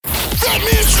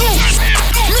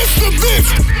Mr. Vince.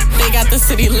 They got the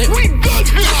city lit. We got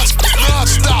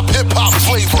non-stop hip-hop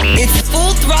flavor. It's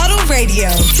Full Throttle Radio.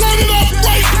 Turn it up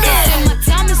right now. My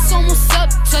time is almost up.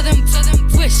 Tell them,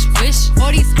 wish.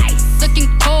 All these ice looking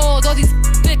cold. All these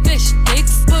fish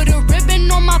dicks. Put a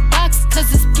ribbon on my box, cause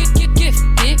it's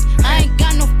gifted. I ain't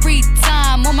got no free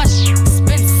time. All my shit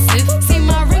expensive. See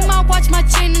my ring, my watch, my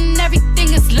chain, and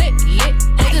everything is lit.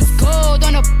 All this gold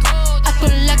on a pole. I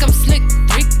feel like I'm slick.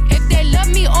 If they love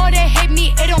me or they hate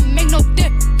me, it don't make no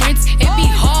difference. It be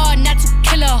hard not to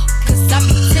kill her, cause I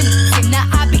be tempted. Now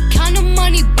I be counting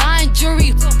money, buying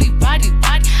jewelry, be body.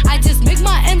 I just make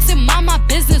my M's and mind my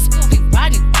business, be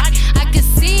body. I can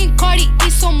see Cardi B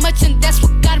so much and that's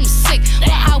what got him sick. But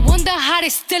I wonder how they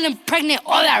still impregnate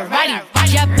all that riding.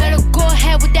 Y'all better go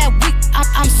ahead with that week.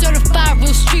 I'm certified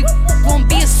real street. Won't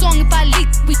be a song if I leak.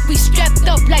 We strapped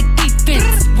up like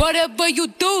defense. Whatever you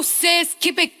do, sis,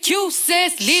 keep it cute,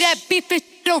 sis. Leave that beef in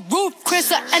the roof,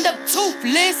 Chris, I end up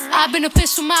toothless. I've been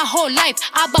official my whole life.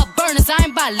 I bought burners, I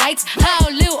ain't buy lights. How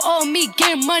little old me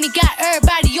getting money got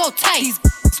everybody all tight. These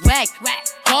whack,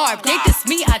 garb. They diss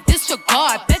me, I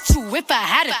disregard. Bet you if I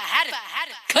had it,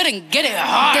 couldn't get it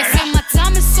hard. They say my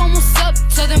time is almost up.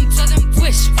 Tell them,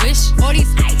 wish. All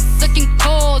these ice looking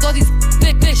cold. All these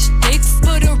fish dicks.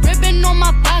 Put a ribbon on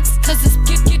my box, cause it's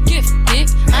gifted.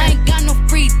 I ain't got no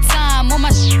free time. All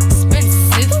my shit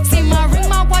expensive. See my ring,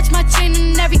 my watch, my chain,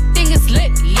 and everything is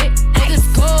lit. All this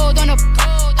gold on a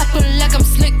pole. I feel like I'm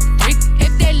slick.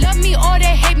 If they love me or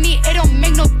they hate me, it don't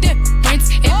make no difference.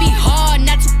 It be hard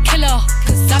not to kill her,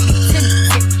 cause I be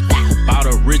tempted. Bought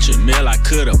a Richard Mill, I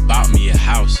could've bought me a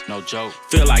house. No joke.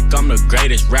 Feel like I'm the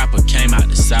greatest rapper, came out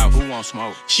the South. Who won't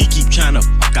smoke? She keep tryna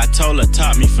fuck, I told her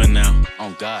top me for now.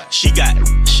 On God. She got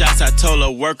shots, I told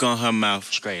her work on her mouth.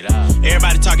 Straight up.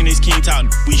 Everybody talking this king talk,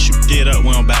 we shoot it up,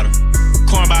 we don't battle.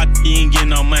 Corn about you ain't getting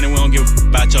no money, we don't give a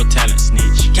about your talent,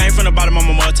 snitch. Came from the bottom, I'm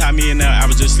a multi-millionaire, I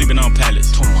was just sleeping on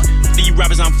pallets. 21. These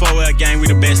rappers I'm 4L gang, we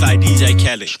the best like DJ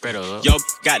Khaled. Spread up. Yo,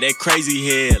 got that crazy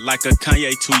head like a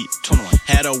Kanye tweet. 21.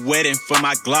 Had a wedding for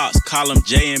my Glocks, call them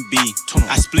J and B. 21.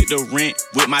 I split the rent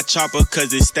with my chopper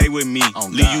cause it stay with me. Oh,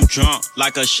 leave you drunk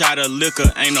like a shot of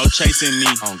liquor, ain't no chasing me.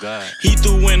 Oh God. He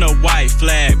threw in a white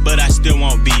flag, but I still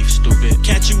want beef. Stupid.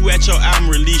 Catch you at your album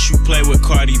release, you play with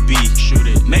Cardi B. Shoot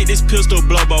it. Make this pistol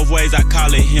blow both ways, I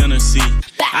call it Hennessy.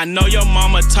 I know your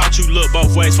mama taught you look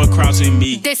both ways for crossing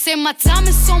me. They say my time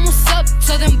is almost up.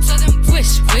 Tell them,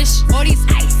 wish. All these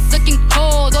ice looking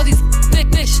cold. All these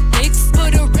fish dicks.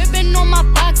 Put a ribbon on my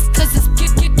box, cause it's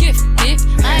gifted.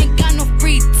 I ain't got no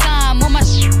free time. All my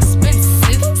shit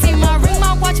expensive. See my ring,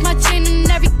 my watch, my chain, and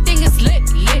everything is lit.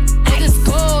 All this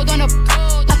gold on a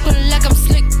pole. I feel like I'm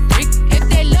slick. If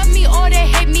they love me or they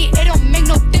hate me, it don't make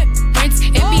no difference.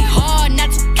 It be hard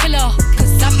not to kill her,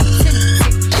 cause I be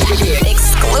tempted.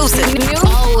 Exclusive.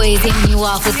 Always hitting you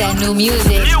off with that new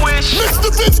music. You wish.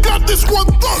 Mr. Vince got this one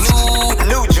first.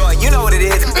 New joint, you know what it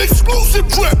is. Exclusive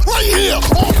drip right here on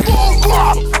Full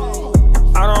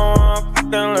Throttle. I don't wanna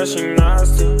fuck unless she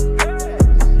nasty.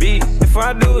 B, if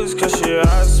I do it's cause she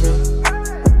asked me.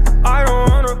 I don't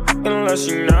wanna fuck unless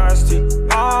she nasty.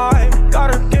 I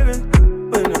got her giving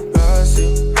in the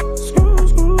backseat.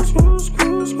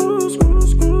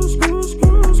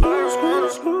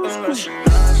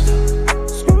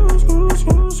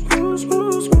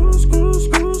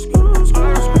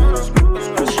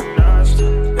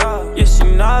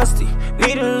 Nasty.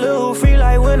 Need a little free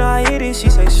like when I hit it, she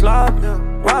say sloppy.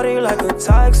 Ride it like a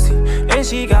taxi, and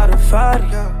she got a fatty.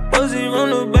 Was it on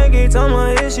the back, every time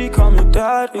I hit, she call me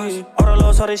daddy. All the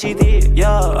love that she did,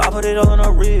 yeah, I put it all in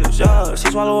her ribs, yeah.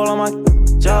 She swallow all of my,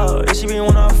 yeah, and she be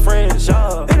one of her friends,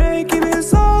 yeah. It ain't keep me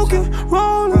soaking,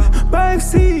 rolling,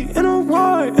 backseat, in a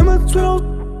ride, in between those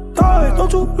thighs.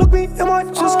 Don't you look me in my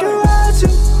just get at you.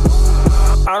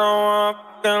 I don't wanna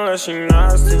fuck unless she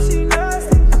nasty.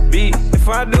 B, if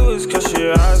I do it's cause she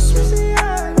asked me.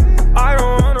 I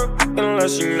don't wanna fuck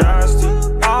unless she nasty.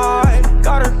 I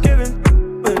got her giving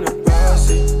in the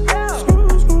backseat.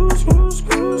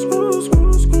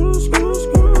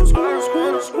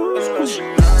 Unless she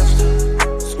nasty.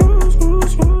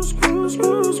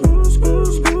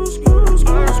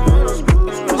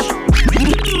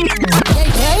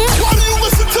 Why do you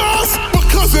listen to us?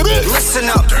 Because it is. Listen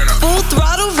up. Full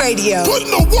Throttle Radio.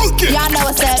 Putting the work in. Y'all know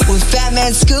what's up. With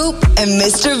Fatman Scoop and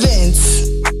Mr. Vince.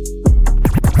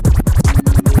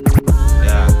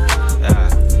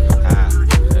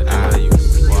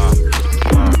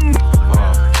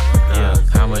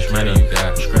 How much money you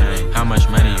got? How much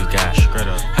money you got?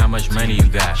 How much money you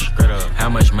got? How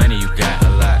much money you got? A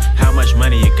lot. How much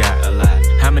money you got? A lot.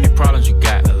 How many problems you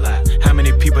got? A lot. How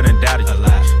many people done doubted you? A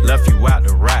lot. Left you out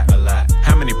to rot? A lot.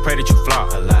 How many pray that you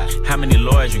flop? A lot.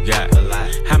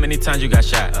 many times you got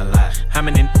shot? A lot. How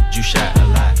many you shot? A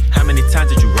lot. How many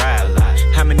times did you ride? A lot.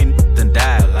 How many done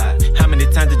died? A lot. How many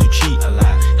times did you cheat? A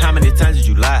lot. How many times did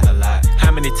you lie? A lot.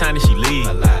 How many times did she leave?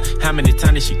 A lot. How many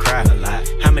times did she cry? A lot.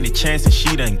 How many chances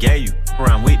she done gave you?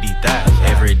 Around with these thighs.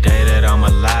 Every day that I'm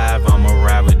alive, I'ma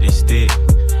ride with this stick.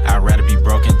 I'd rather be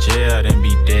broke in jail than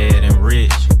be dead and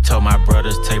rich. Told my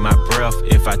brothers take my breath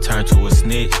if I turn to a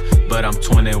snitch. But I'm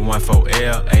 21 for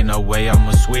L, ain't no way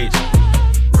I'ma switch.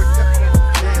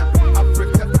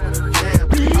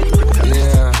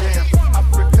 Yeah,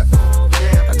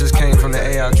 I just came from the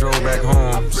A, I drove back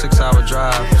home. 6-hour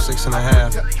drive,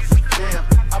 6.5.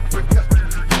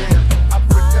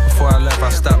 Before I left, I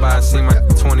stopped by and see my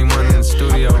 21 in the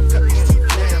studio.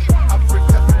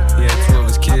 He had 2 of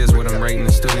his kids with him right in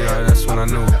the studio. That's when I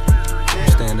knew.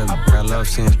 Stand up, I love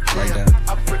seeing like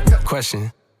that.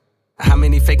 Question: how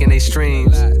many faking they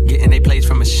streams, getting they plays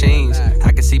from machines?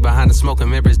 I can see behind the smoke and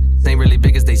mirrors, ain't really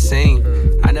big as they seem.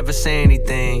 I never say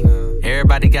anything,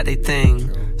 everybody got their thing.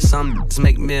 Some niggas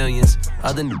make millions,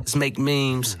 other niggas make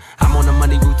memes. I'm on a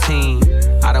money routine,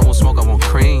 I don't want smoke, I want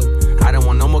cream. I don't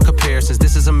want no more comparisons,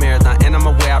 this is a marathon. And I'm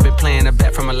aware I've been playing a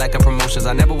bet from a lack of promotions.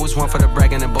 I never was one for the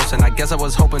bragging and boasting. I guess I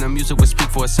was hoping the music would speak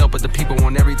for itself, but the people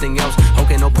want everything else.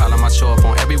 Okay, no problem, I show up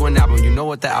on every one album. You know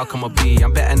what the outcome will be.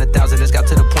 I'm betting 1,000, it's got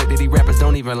to the point that these rappers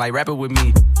don't even like rapping with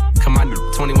me. Come on,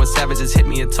 21 Savage just hit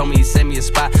me and told me he sent me a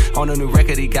spot on a new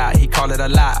record he got. He called it a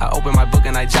lie. I opened my book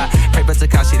and I jot. Pray for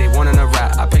Takashi, they wanting a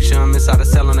rap. I picture him inside a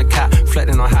cell on a cot,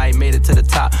 reflecting on how he made it to the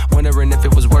top, wondering if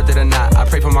it was worth it or not. I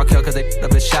pray for Markel cause they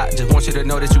up his shot. Just want you to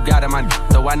know that you got it, my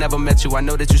though I never met you, I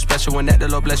know that you special and that the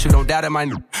Lord bless you, don't doubt it,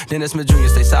 my Dennis Smith Jr.,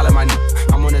 stay solid, my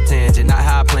I'm on a tangent, not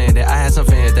how I planned it. I had some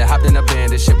fans that hopped in a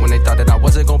band and shit when they thought that I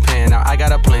wasn't gon' pan. Now I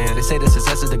got a plan. They say the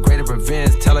success is the greatest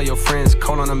revenge. Tell all your friends,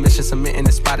 call on a mission, submitting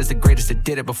the spot is the greatest that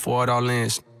did it before it all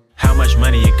ends. How much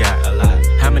money you got? A lot.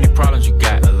 How many problems you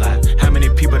got? A lot. How many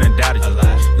people done doubted you? A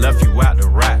lot. Left you out to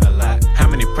rot? A lot. How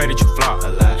many pray that you flop? A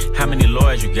lot. How many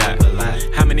lawyers you got? A lot.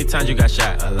 How many times you got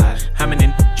shot? A lot. How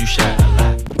many you shot? A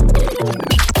lot.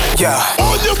 Yeah.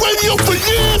 On your radio for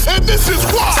years, and this is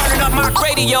why. Turning up my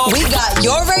radio. We got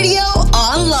your radio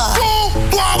on lock. Full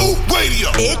Throttle Radio.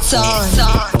 It's on.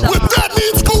 With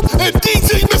Fatman Scoop and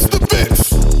DJ Mr.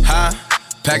 Vince. Huh?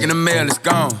 Packing the mail, it's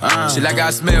gone. Shit like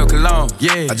I smell cologne.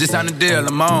 Yeah. I just signed a deal,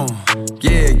 I'm on.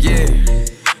 Yeah.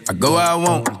 I go where I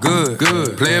want, good.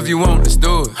 Play if you want, let's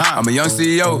do it. I'm a young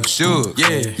CEO, sure.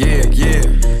 Yeah.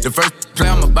 The first play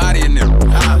on my body in them.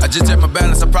 I just check my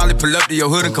balance, I probably pull up to your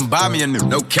hood and come buy me a new.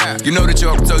 No cap. You know that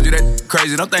your told you that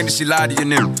crazy, don't think that she lied to you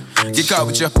new. Get caught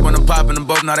with you when I'm popping them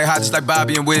both, now they hot just like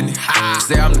Bobby and Whitney.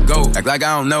 Say I'm the GOAT, act like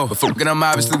I don't know, but fucking I'm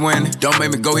obviously winning. Don't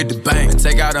make me go hit the bank and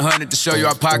take out 100 to show you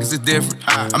our pockets is different.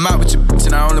 I'm out with your bitch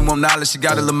and I only want knowledge, she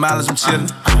got a little mileage, I'm chillin'.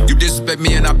 You disrespect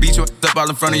me and I beat you up all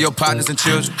in front of your partners and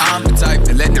children. I'm the type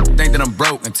that let them think that I'm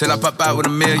broke until I pop out with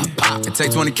 $1 million. And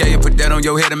take 20K and put that on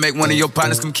your head and make one of your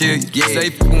partners come kill you. Yeah. Say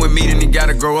fucking with me, then he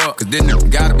gotta grow up, cause this nigga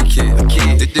gotta be killed.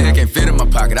 This thing can't fit in my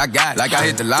pocket, I got it, like I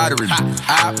hit the lottery.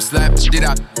 I slap the shit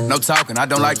out, no talking, I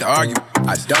don't like to argue.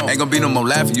 I don't. Ain't gonna be no more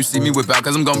laughing, you see me whip out,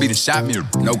 cause I'm gonna be the shot mirror.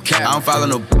 No cap, I don't follow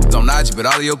no on IG, but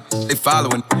all of your they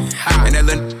following. And that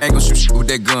little ain't gon' shoot shit with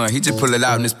that gun, he just pull it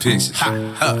out in this picture.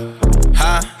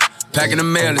 Packing the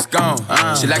mail, it's gone.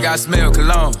 Shit like I smell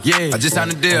cologne. Yeah. I just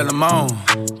signed a deal, I'm on.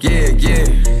 Yeah.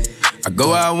 I go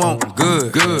where I want,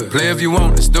 good. Play if you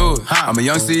want, let's do it. I'm a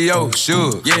young CEO,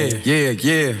 sure.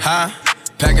 Yeah.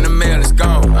 Packing the mail, it's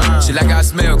gone. Shit like I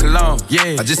smell cologne.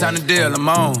 Yeah. I just signed a deal, I'm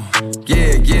on.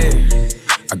 Yeah.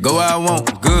 I go where I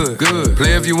want, good.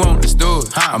 Play if you want, let's do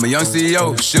it. I'm a young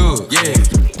CEO, sure. Yeah.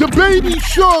 The Baby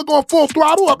Shug on Full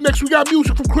Throttle. Up next, we got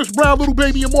music from Chris Brown, Little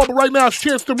Baby and More. But right now, it's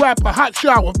Chance to Rap a Hot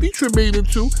Shower featuring Made in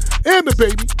 2 and The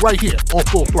Baby right here on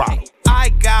Full Throttle. I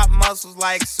got muscles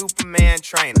like Superman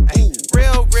trainer. Ay,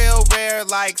 real rare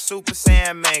like Super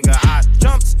Saiyan Mega. I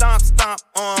jump, stomp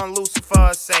on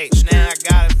Lucifer Satan. Now I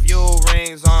got a few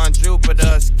rings on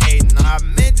Jupiter skating. I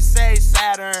meant to say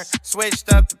Saturn,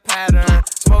 switched up the pattern.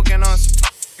 Smoking on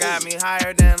got me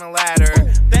higher than a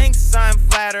ladder. Thanks, I'm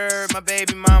flatter. My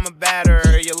baby mama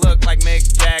batter. You look like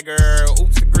Mick Jagger.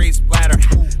 Oops, the grease splatter.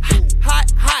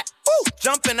 Hot. Ooh,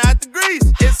 jumping out the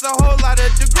grease. It's a whole lot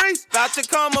of degrees. About to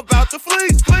come, about to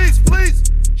fleece. Please.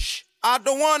 Shh, I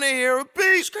don't wanna hear a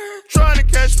beat. Trying to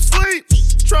catch some sleep.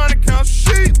 Trying to count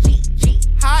some sheep.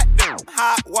 Hot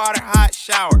water, hot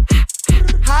shower.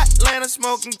 Hot Atlanta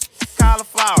smoking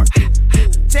cauliflower.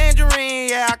 Tangerine,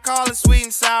 yeah, I call it sweet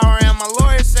and sour. And my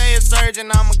lawyer say it's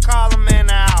urgent, I'ma call him in an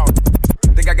hour.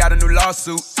 Think I got a new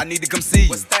lawsuit. I need to come see you.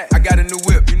 What's that? I got a new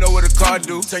whip. You know what a car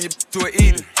do? Turn you to an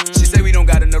eater. She say we don't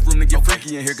got enough room to get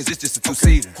freaky in here, cause it's just a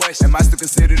two-seater. Am I still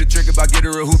considered a trick if I get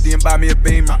her a hoopty and buy me a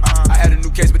Beamer? I had a new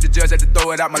case, but the judge had to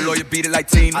throw it out. My lawyer beat it like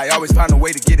Tina. I always find a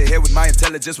way to get ahead with my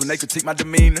intelligence when they critique my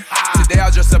demeanor. Today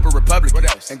I'll dress up a Republican.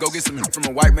 What else? And go get some from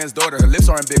a white man's daughter. Her lips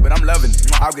aren't big, but I'm loving it.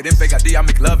 I'll get in fake ID, I'll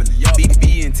make loving it.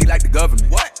 BDB&T like the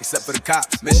government. What? Except for the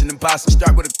cops. Mission impossible.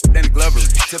 Start with a then a glover.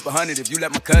 Tip 100 if you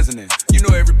let my cousin in. You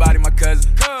know everybody my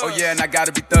cousin. Oh yeah, and I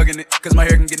gotta be thugging it, cause my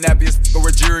hair can get nappy as for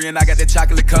a jury, and I got that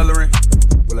chocolate coloring.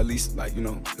 Well, at least, like, you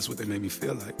know, that's what they made me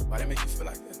feel like. Why they make you feel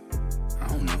like that? I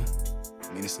don't know.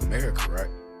 I mean, it's America, right?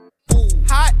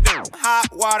 Hot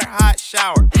water, hot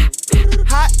shower.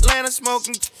 Hot Atlanta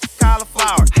smoking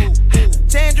cauliflower.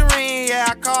 Tangerine, yeah,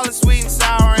 I call it sweet and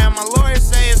sour. And my lawyer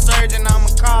say it's urgent, I'ma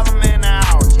call him in an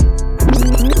hour.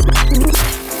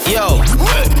 Yo,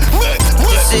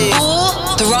 this is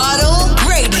Throttle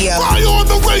Radio. Fire on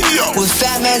the radio with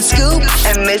Fatman Scoop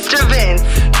and Mr. Vince.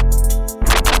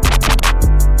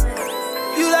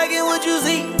 You like it what you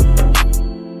see?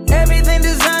 Everything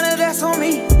designer, that's on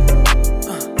me.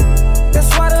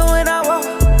 That's why when I walk,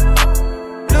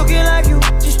 looking like you,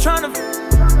 just tryna.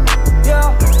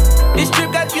 Yeah, this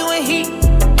trip got you in heat.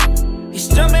 It's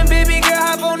jumping, baby girl,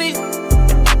 hop on it.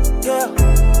 Yeah,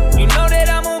 you know that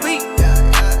I'm on beat.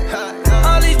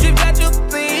 All these trips got you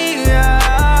beat.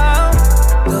 Yeah,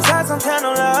 those eyes on kind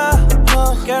of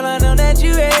love. Girl, I know that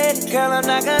you ready. Girl, I'm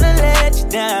not gonna let you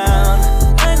down.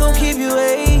 I ain't gon' keep you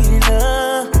waiting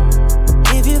up.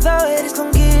 If you thought it's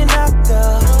gon' get knocked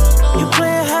up, you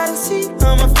playing hide and seek,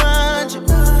 I'ma find you.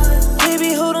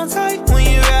 Baby, hold on tight when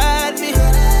you ride me.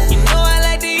 You know I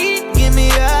like to eat, give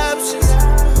me options.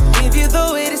 If you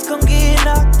throw it, it's gon' get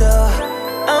knocked up.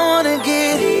 I wanna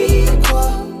get equal.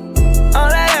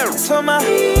 All I ever for my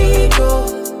ego.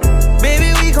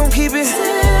 Baby, we gon' keep it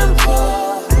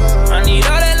simple. I need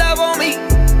all that love on me.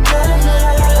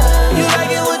 You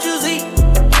like it what you see?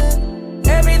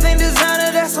 Everything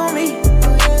designer, that's on me.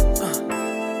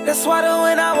 That's why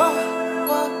when I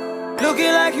walk,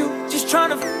 looking like you, just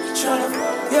tryna,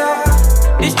 yeah.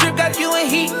 This trip got you in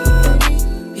heat.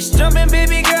 It's jumping,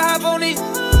 baby girl, hop on it.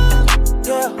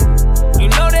 Yeah, you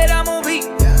know that I'm on beat.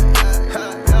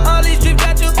 All these trips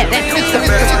got you in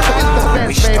heat.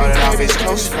 We started off as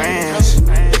close friends.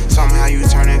 Somehow you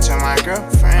turned into my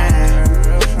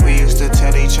girlfriend. We used to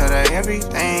tell each other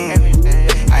everything.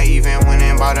 I even went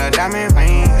and bought her diamond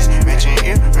rings, matching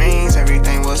earrings,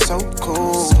 everything was so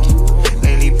cool.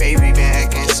 Lately, baby, been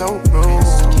acting so rude.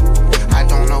 I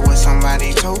don't know what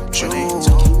somebody told you,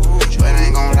 but I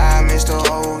ain't gon' lie, Mr.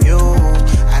 OU.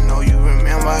 I know you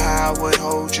remember how I would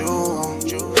hold you.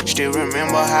 Still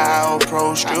remember how I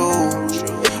approached you.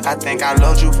 I think I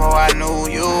loved you before I knew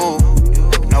you.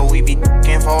 Know we be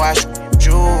f***ing before I shoot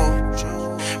you.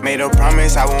 Made a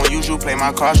promise I won't use you. Play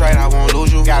my cards right, I won't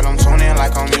lose you. Got them tuning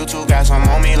like I'm YouTube. Got some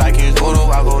on me like it's voodoo.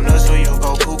 I go nuts till you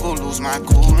go cuckoo. Lose my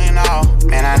cool and all.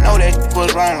 Man, I know that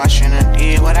was wrong. I shouldn't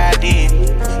did what I did.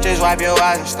 Just wipe your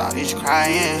eyes and stop this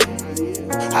crying.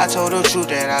 I told the truth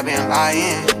that I've been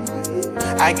lying.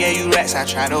 I gave you racks, I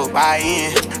tried to buy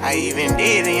in. I even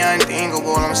did the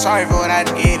unthinkable. I'm sorry for what I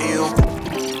did to you.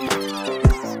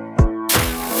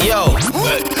 Yo,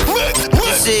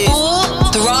 this is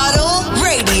Throttle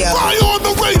Radio. Fire on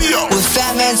the radio with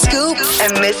Fatman Scoop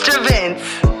and Mr. Vince.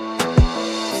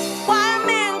 Why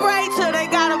men great till they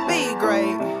gotta be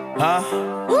great? Huh?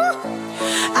 Woo.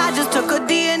 I just took a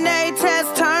DNA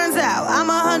test, turns out I'm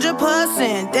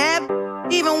 100% that.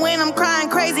 Even when I'm crying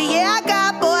crazy, yeah, I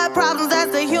got boy problems,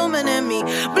 that's the human in me.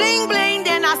 Bling bling,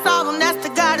 then I solve them, that's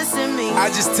the goddess in me. I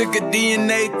just took a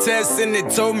DNA test and it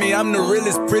told me I'm the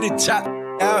realest pretty chop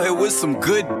out here with some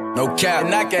good, no cap.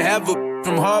 And I can have a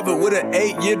from Harvard with an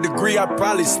 8-year degree. I'd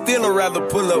probably still rather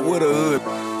pull up with a hood.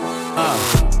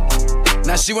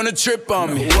 Now she wanna trip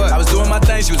on me. What? I was doing my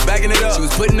thing, she was backing it up. She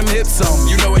was putting them hips on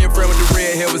me. You know when your friend with the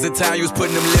red hair was the time you was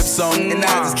putting them lips on. And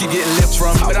now I just keep getting lips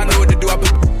from me. But I know what to do, I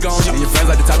put on you. And your friends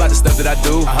like to talk about the stuff that I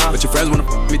do. But your friends wanna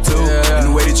me too. And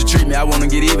the way that you treat me, I wanna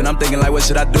get even. I'm thinking like, what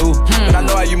should I do? But I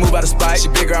know how you move out of spite. She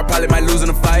bigger, I probably might lose in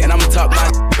a fight. And I'ma talk my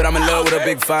but I'm in love with a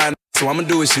big fine. So I'ma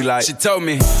do what she like. She told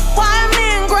me, why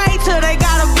men great till they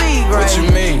gotta be great? What you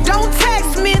mean? Don't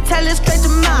text me, tell it straight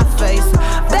to my face.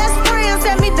 Best friend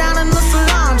set me down in the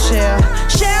salon chair.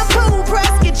 Shampoo press,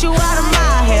 get you out of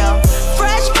my hair.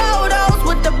 Fresh photos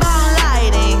with the bomb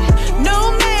lighting. New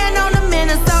man on the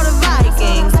Minnesota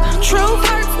Vikings. True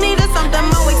hurts needed something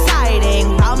more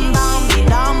exciting. Bum bum be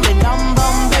dum be dum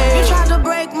bum be. You tried to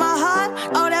break my heart,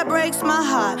 oh that breaks my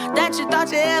heart. That you thought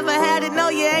you ever had it, no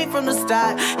you ain't from the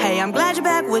start. Hey, I'm glad you're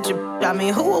back with your. I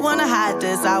mean, who would wanna hide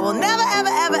this? I will never, ever,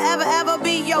 ever, ever, ever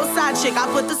be your side chick. I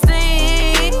put the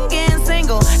singing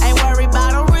single. Ain't worried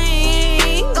about a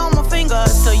ring on my finger,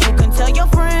 so you can tell your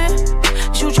friend.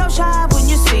 Shoot your shot when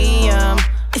you see him.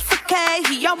 It's okay,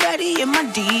 he already in my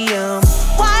DM.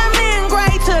 Why men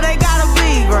great till they gotta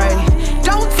be great?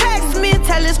 Don't text me,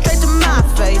 tell it straight to my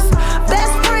face.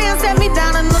 Best friend set me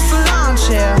down in the salon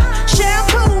chair.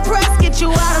 Shampoo press, get you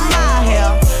out of my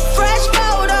hair. Fresh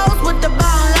photos with the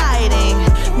bomb lighting.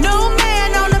 New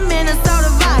man on the Minnesota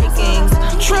Vikings.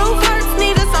 True hurts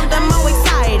needed something more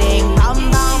exciting.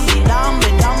 Bum bum be dum be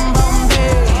dum bum be.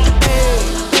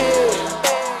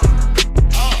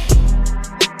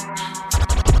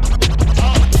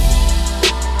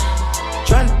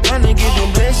 Tryna get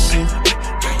them blessings.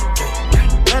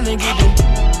 Tryna get them.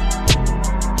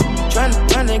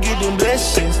 Tryna get them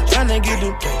blessings. Tryna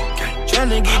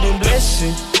get them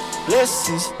blessings.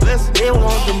 Blessings. They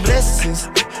want them blessings.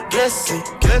 Blessings.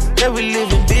 Yeah, we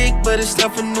living big, but it's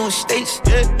not for new estates.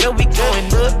 Yeah, we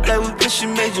going up like we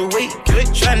pushing major weight.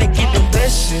 Tryna get them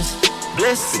blessings.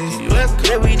 Blessings.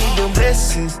 Yeah, we need them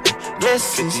blessings.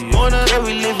 Blessings. Yeah,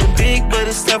 we living big, but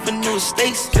it's not for new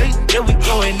estates. Yeah, we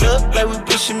going up like we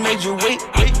pushing major weight.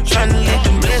 Tryna live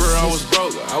them blessings. Remember I was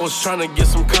broke, I was tryna get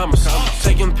some commas.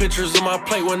 Taking pictures of my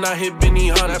plate when I hit Benny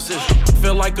Hanna.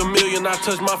 Felt like $1 million, I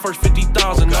touched my first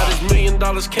 50,000. Now this $1 million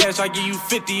cash, I give you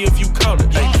 50 if you count it.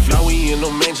 Now we in no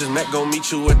mansions, Mac gon'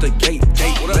 meet you at the gate.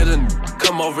 Let him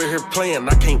come over here playing,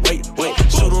 I can't wait.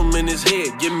 Shoot him in his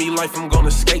head, give me life, I'm gonna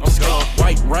escape.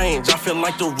 White range, I feel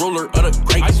like the ruler of the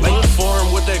great. Late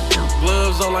foreign with that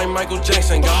gloves on like Michael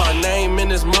Jackson. Got my name in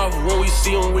his mouth, when we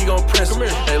see him, we gon' press him.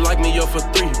 They lock me up for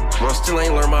 3, but I still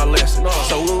ain't learned my lesson.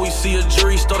 So when we see a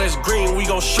jury store that's green, we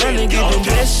gon' shred it. Get them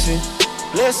blessings.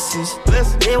 Blessings,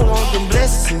 they want them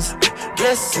blessings.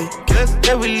 Blessings,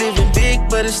 yeah, we living big,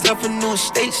 but it's not for new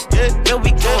estates. Yeah,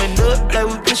 we going up like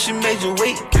we pushing major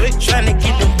weight. Tryna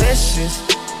get them blessings.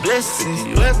 Blessings,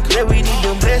 yeah, we need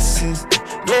them blessings.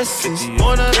 Blessings,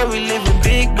 yeah, we living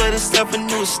big, but it's not for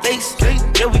new estates.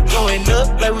 Yeah, we going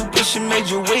up like we pushing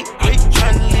major weight.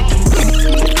 Tryna live them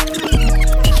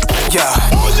yeah.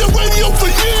 On your radio for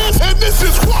years, and this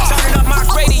is why. Turn up my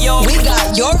radio. We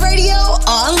got your radio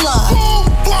online. Full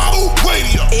Throttle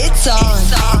Radio. It's on.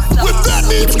 With that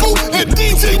means Scoop and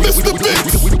DJ Mr.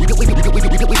 Vince.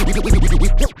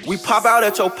 We pop out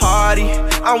at your party,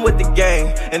 I'm with the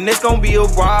gang, and it's gon' be a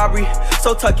robbery,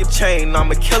 so tuck your chain. I'm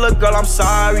a killer, girl, I'm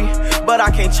sorry, but I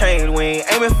can't change. We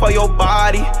ain't aiming for your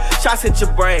body, shots hit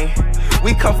your brain.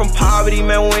 We come from poverty,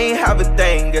 man, we ain't have a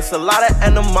thing. It's a lot of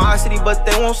animosity, but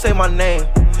they won't say my name.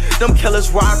 Them killers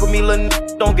rock with me, little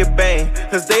don't get banged,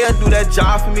 cause they'll do that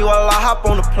job for me while I hop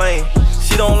on the plane.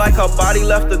 She don't like her body,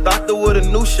 left the doctor with a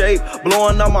new shape.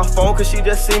 Blowing up my phone cause she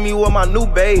just see me with my new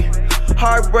babe.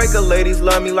 Heartbreaker ladies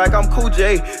love me like I'm Cool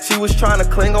J. She was trying to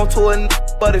cling on to a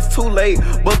but it's too late.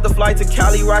 Booked the flight to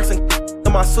Cali, rocks and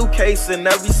in my suitcase. And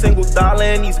every single dollar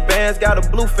in these bands got a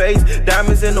blue face.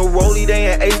 Diamonds in the rollie,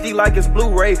 they in HD like it's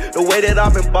Blu-ray. The way that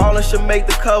I've been ballin' should make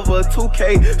the cover of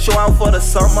 2K. Show out for the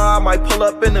summer, I might pull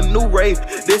up in a new rave.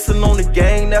 Dissin' on the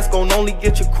gang, that's gon' only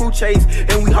get your crew chase.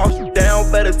 And we house you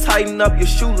down, better tighten up your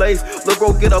shoelace. Look,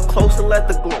 bro, get up close and let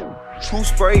the glow. True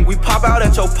spray. We pop out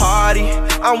at your party,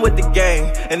 I'm with the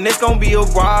gang, and it's gon' be a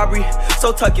robbery,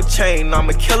 so tuck your chain. I'm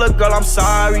a killer, girl, I'm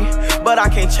sorry, but I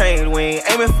can't change. We ain't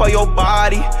aiming for your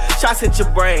body, shots hit your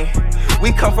brain.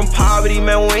 We come from poverty,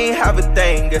 man, we ain't have a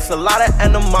thing. It's a lot of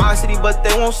animosity, but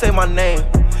they won't say my name.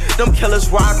 Them killers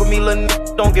rock with me, little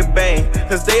don't get banged,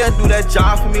 cause they'll do that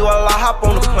job for me while I hop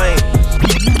on the plane.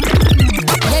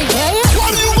 Why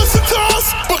do you listen to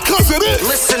us? Because it is.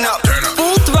 Listen up.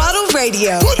 Full Throttle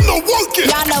Radio. Putting the work in.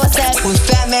 Y'all know what's up. With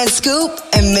Fatman Scoop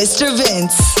and Mr.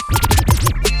 Vince.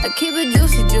 I keep it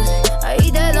juicy, I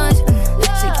eat that lunch.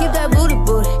 She keep that booty.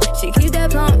 She keep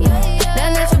that plump, yeah.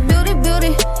 That natural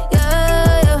beauty,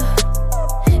 yeah.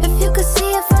 If you could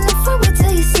see it from the front, wait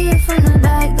till you see it from the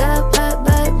back. Back,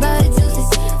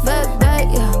 juicy. Back,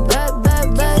 yeah.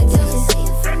 Back, juicy.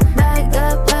 Back,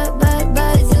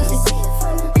 juicy.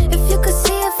 If you could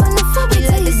see it from the front, wait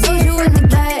till you see it from the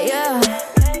back, yeah.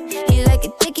 He like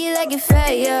it thick, he like it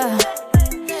fat, yeah.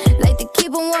 Like to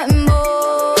keep on wanting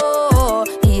more.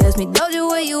 He asked me, Doja,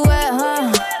 where you at,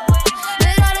 huh?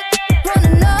 And all the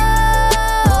wanna know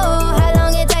how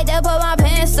long it take to put my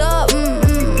pants up.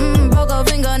 Broke a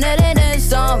fingernail and then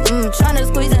some. Tryna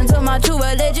squeeze into my true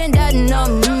religion, that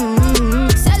numb.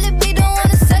 Celebrity don't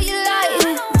wanna sell you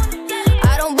like.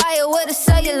 I don't buy it with a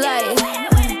cellulite.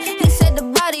 He said the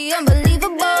body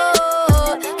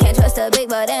unbelievable. Can't trust a big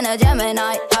butt and a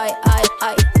Gemini.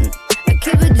 I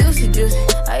keep it juicy. juicy, juicy.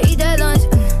 I eat that lunch.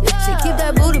 She keep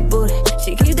that booty, booty.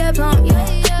 She keep that plump, yeah.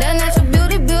 That natural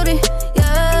beauty, beauty,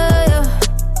 yeah,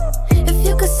 yeah. If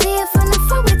you could see it from the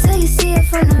front, wait till you see it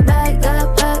from the back.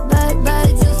 Back, back, back, back,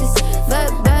 juicy.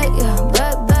 Back, back, yeah.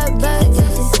 Back, back, back,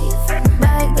 juicy.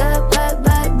 Back, back, back,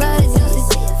 back, back,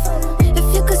 juicy.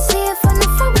 If you could see it from the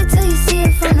front, wait till you see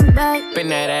it from the back.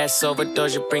 Bend that ass over,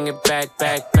 doors, you bring it back,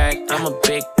 back, back. I'm a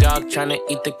big dog tryna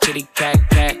eat the kitty cat,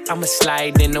 cat. I'ma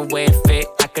slide in the way it fit.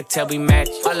 I could tell we match.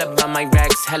 All about my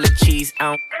racks, hella cheese, I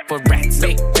don't for rats.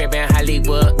 Big crib in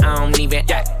Hollywood, I don't even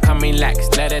act. Come relax,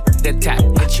 let it the tap.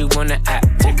 Hit you on the app,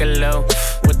 take a low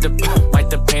with the wipe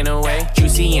the pain away.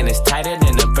 Juicy and it's tighter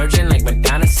than a virgin, like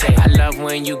Madonna say. I love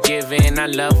when you give in, I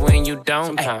love when you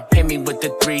don't. Hit me with the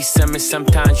threesome and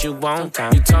sometimes you won't.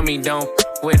 You told me don't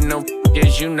with no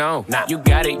you know. Nah, you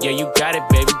got it, yeah, you got it,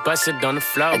 baby. Bust it on the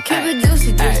floor. I keep it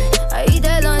juicy, juicy. I eat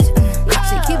that lunch.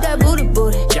 She keep that booty,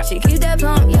 booty. She keep that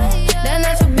plump, yeah. That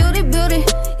natural beauty, beauty,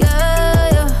 yeah,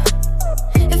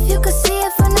 yeah. If you could see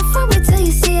it from the front, wait till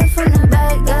you see it from the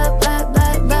back. Back, back,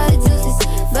 back, back, juicy.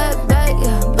 Back, back,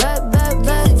 yeah. Back, back,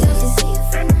 back, juicy.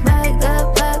 Back,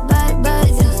 back, back, back, back,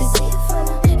 juicy.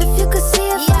 If you could see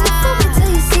it from the front, wait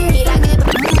till you see it from the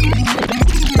back.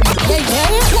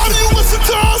 Why do you listen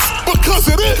to us? Because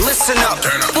it is. Listen up.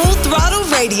 Full Throttle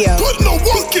Radio. Put no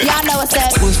work in. Y'all know what's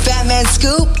up. With Fatman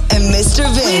Scoop and Mr.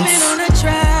 Vince. We've been on a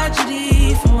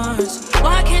tragedy for once.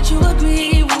 Why can't you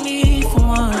agree with me for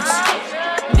once?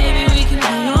 Maybe we can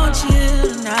be on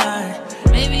chill tonight.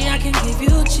 Maybe I can give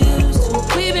you chills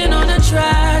too. We've been on a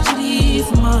tragedy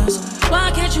for once.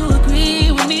 Why can't you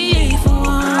agree with me for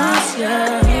once?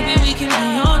 Yeah, maybe we can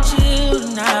be on chill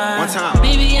tonight. One time.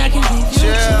 Maybe I can give you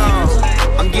chills.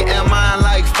 I'm getting mine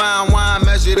like fine wine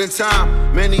measured in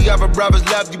time. Many other brothers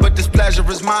love you, but this pleasure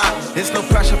is mine. It's no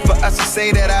pressure for us to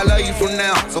say that I love you from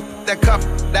now. So that cuff,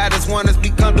 that is one that's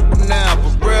be comfortable now.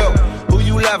 For real, who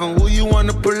you loving, who you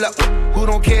wanna pull up with? Who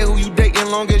don't care who you dating,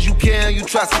 long as you care and you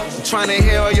trust. I'm trying to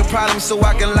hear all your problems so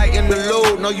I can lighten the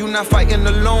load. No, you not fighting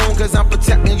alone, cause I'm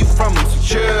protecting you from them.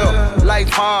 So chill, life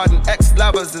hard and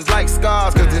ex-lovers is like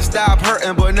scars. Cause they stop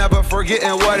hurting but never forgetting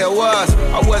what it was.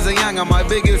 I wasn't young and my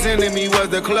biggest enemy was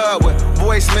the club with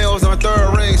voicemails on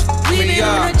third rings. Me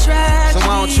up, so I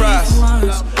don't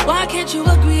trust. Why can't you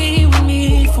agree with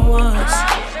me for once?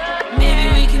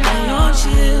 Maybe we can be on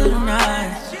chill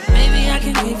tonight. Maybe I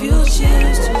can give you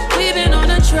chills too. We've been on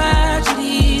a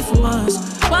tragedy for once.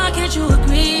 Why can't you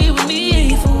agree with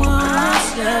me for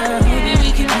once? Yeah, maybe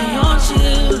we can be on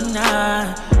chill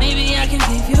tonight. Maybe I can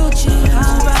give you chills.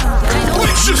 How about that?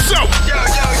 Brace yourself. Yo,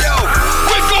 yo, yo.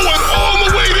 We're going all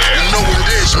the way there. You know what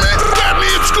it is, man.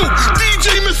 Fatman Scoop,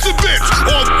 DJ Mr. Vince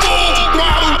on Full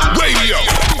Throttle Radio.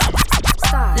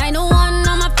 901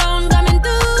 on my phone coming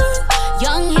through.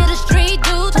 Young hit the street,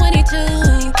 dude,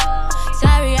 22.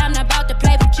 Sorry, I'm not about to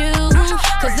play with you.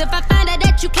 Cause if I find out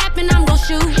that you capping, I'm gon'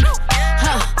 shoot.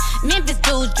 Memphis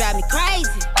dudes drive me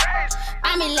crazy.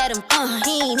 I mean, let him,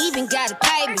 he ain't even gotta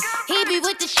pay me. He be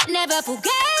with the shit, never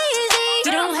fugazi.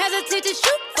 You don't hesitate to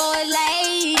shoot for a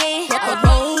lady. A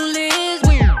roll is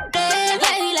weird.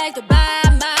 He like to buy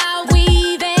my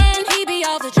weave and he be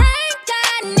off the drink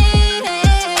I need.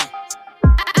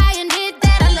 I admit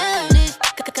that I love this.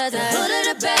 Cause the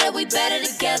hooder the better, we better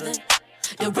together.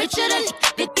 The richer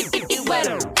the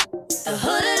wetter. The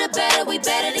hooder the better, we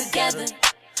better together.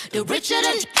 The richer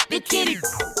the kitty.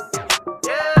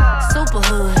 Super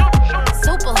hood,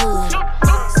 super hood,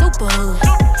 super hood,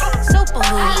 super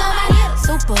hood,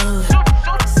 super hood,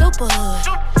 super hood,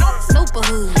 super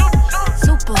hood,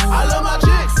 super hood. I love my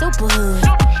chick. Super hood,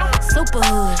 super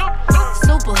hood,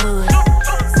 super hood,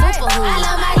 super hood. I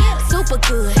love my hips. Super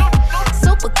good,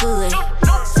 super good,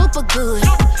 super good,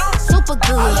 super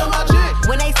good. I love my chick.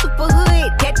 When they super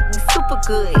hood, that super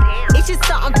good. It's just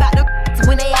something about them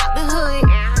when they out the hood.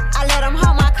 I let them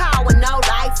hold my car with no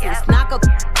license. Knock a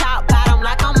top bottom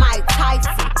like I'm Mike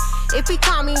Tyson. If he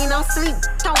call me and I'm sleep,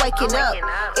 I'm waking up.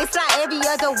 It's like every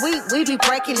other week we be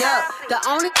breaking up. The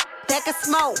only that can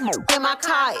smoke in my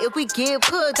car. If we get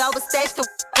pulled over, stash the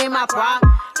in my bra.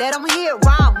 Let them hear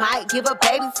wrong, might give a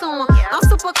baby to him. I'm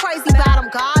super crazy about him,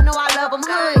 God know I love him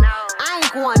hood. I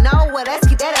ain't going nowhere, let's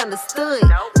get that understood.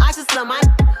 I just love my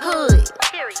hood.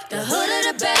 The hooder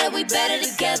the better, we better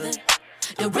together.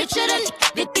 The richer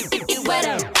the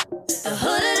wetter. The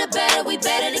hooder the better, we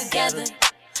better together.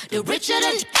 The richer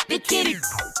the kitty.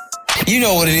 You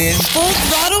know what it is. Full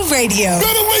Throttle Radio.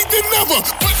 Better late than never,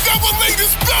 but never late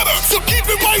is better. So keep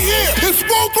it right here. It's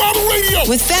Full Throttle Radio.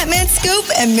 With Fatman Scoop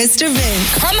and Mr.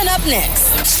 Vince. Coming up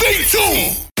next. Stay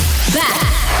tuned. Back.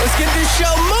 Let's get this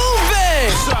show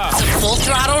moving. Full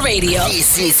Throttle Radio. Radio.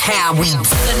 This is how we do.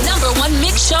 The #1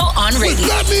 mix show on radio.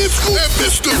 Fatman, Scoop, and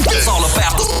Mr. Vince. It's all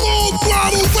about the Full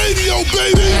Throttle Radio,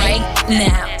 baby. Right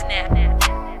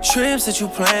now. Trips that you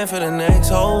plan for the next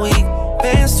whole week.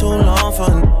 Bands too long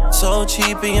for so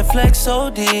cheap and your flex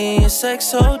OD, your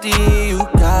sex OD. You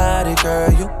got it, girl,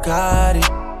 you got it.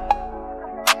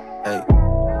 Hey,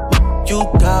 you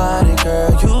got it,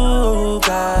 girl, you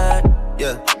got it.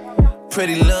 Yeah,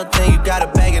 pretty little thing, you got a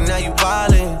bag and now you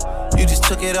wildin'. You just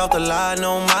took it off the line,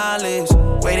 no mileage.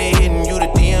 Way they hitting you, the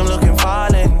DM looking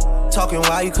violent. Talking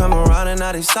while you come around and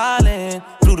now they silent.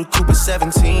 Through the Cooper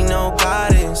 17, no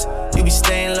guidance. You be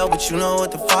staying low, but you know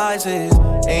what the price is.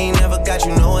 Ain't never got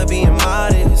you know it being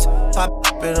modest. Pop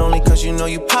it only cause you know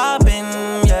you poppin',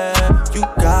 yeah. You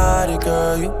got it,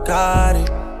 girl, you got it.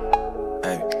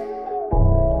 Hey.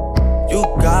 You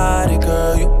got it,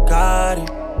 girl, you got it.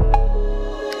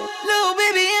 Little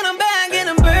baby in a bag in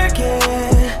a Birkin.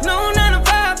 No 9 to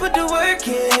 5, put the work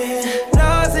in.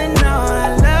 Laws and all,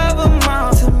 I love them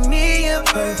all. To me, you're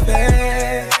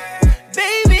perfect.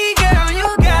 Baby girl, you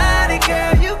got it,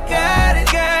 girl, you got it,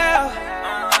 girl.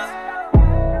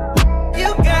 You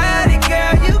got it,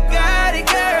 girl, you got it,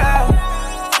 girl.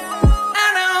 I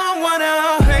don't wanna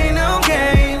play no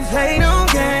games,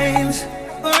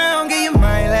 around, give you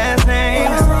my last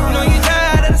name. You know you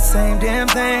tired of the same damn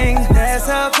thing. That's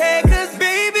okay, cause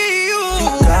baby, you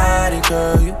got it,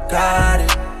 girl, you got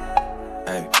it.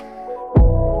 Hey.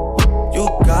 You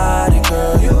got it,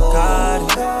 girl, you got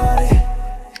it.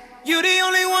 You the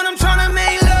only one I'm tryna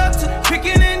make love to,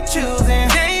 picking and choosing.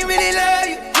 They ain't really love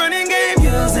you, running game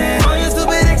using. All your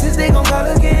stupid exes, they gon' call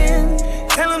again.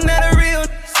 Tell them that a real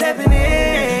stepping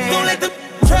in. Don't let them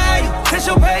try you, test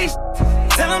your patience.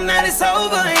 Tell them that it's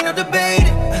over, ain't no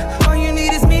debating. All you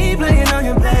need is me playing on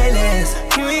your playlist.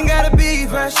 You ain't gotta be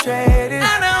frustrated.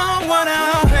 I don't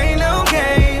wanna play no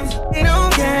games,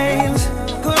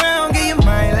 Go around, give you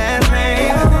my last name.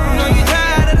 You know you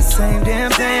tired of the same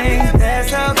damn thing.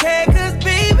 That's okay, cause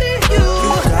baby, you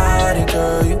got it,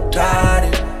 girl, you got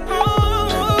it.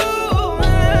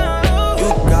 You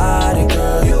got it,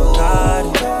 girl, you got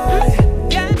it.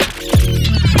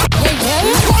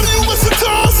 Why do you listen to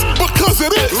us? Because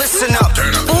it is. Listen up.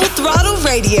 Full Throttle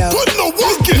Radio. Put the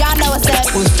work in. Y'all know what's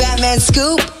up. With Fatman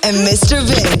Scoop and Mr.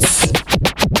 Vince.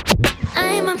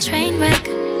 I'm a train wreck.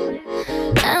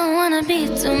 I don't wanna be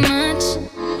too much,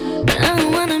 but I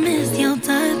don't wanna miss your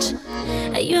touch.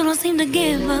 You don't seem to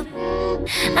give up.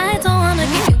 I don't wanna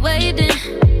keep you waiting,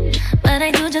 but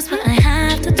I do just what I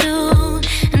have to do.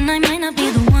 And I might not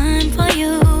be the one for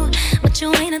you, but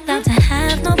you ain't about to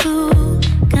have no clue.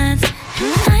 Cause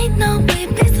I know we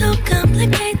be so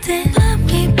complicated, but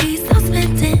we be so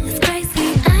spittin', it's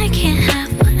crazy. I can't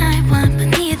have what I want, but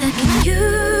neither can you.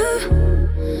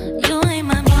 You ain't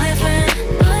my boyfriend,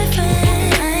 I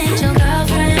ain't your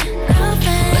girlfriend,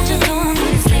 but you don't want me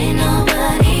to say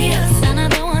nobody else. And I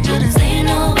don't want you to say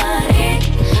nobody,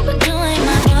 but you ain't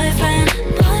my boyfriend,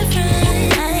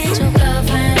 I ain't your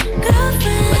girlfriend,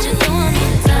 but you don't want me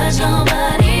to touch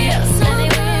nobody else. Let me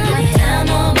really tell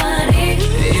nobody.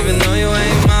 Even though you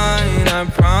ain't mine, I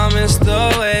promise the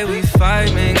way we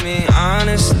fight make me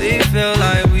honestly feel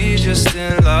like we just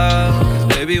in love. 'Cause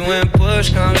baby, when push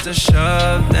comes to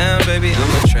shove, then baby,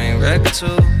 I'm a train wreck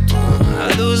too. I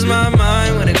lose my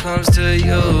mind when it comes to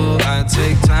you. I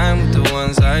take time with the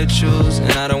ones I choose,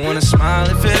 and I don't wanna smile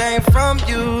if it ain't from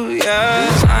you, yeah.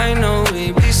 'Cause I know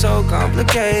we be so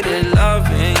complicated.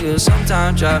 Loving you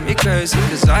sometimes drive me crazy,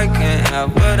 'cause I can't have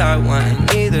what I want, and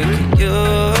neither can you.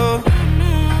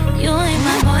 You ain't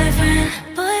my boyfriend,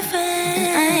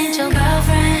 I ain't your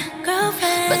girlfriend,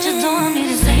 but you don't want me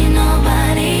to say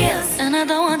nobody else. And I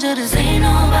don't want you to say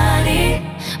nobody,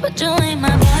 but you ain't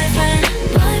my boyfriend,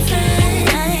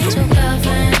 I ain't your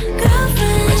girlfriend,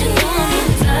 but you don't want me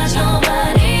to touch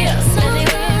nobody else. Let me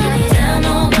really tell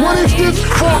nobody. What is this?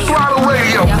 Full Throttle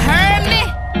Radio. You heard me?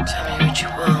 Tell me what you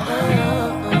want.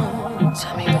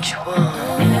 Tell me what you want.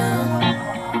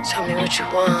 Tell me what you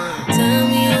want. Tell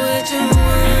me what you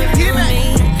want from me.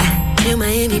 You're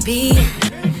my MVP.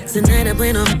 Tonight I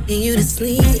plan on f***ing you to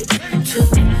sleep.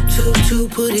 Two,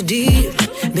 put it deep.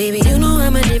 Baby, you know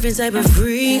I'm a different type of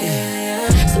freak.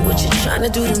 So what you tryna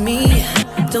do to me?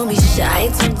 Don't be shy,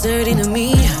 it's too dirty to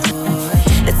me.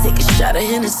 Let's take a shot of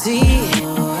Hennessy.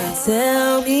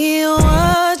 Tell me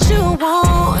what you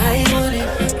want. How you want it?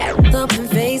 Up and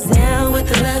face down with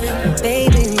the loving.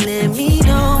 Baby, let me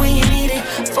know when you need it.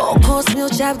 4-course meal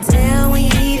chopped down when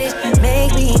you need it.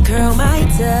 Make me curl my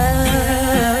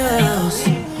toes.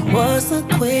 What's the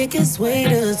quickest way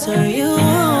to turn you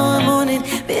on? Morning,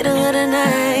 middle of the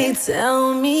night.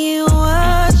 Tell me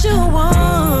what you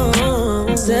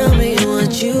want. Tell me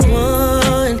what you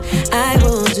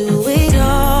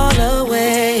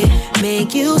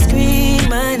make you scream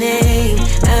my name.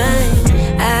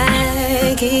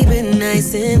 I keep it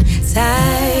nice and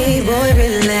tight. Boy,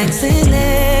 relax and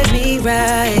let me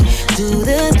ride. Do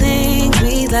the things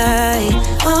we like.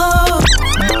 Oh.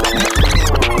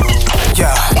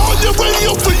 Yeah. On your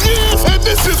radio for years, and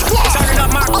this is why. Turning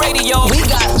up my radio. We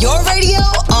got your radio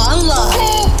on live.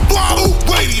 Full Throttle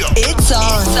Radio. It's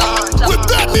on. With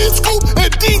Fatman Scoop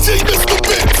and DJ Mr.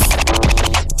 Vince.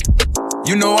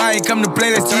 You know I ain't come to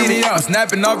play, let's turn me up. I'm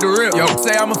snapping off the rip. Yo,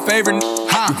 say I'm a favorite.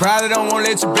 You probably don't wanna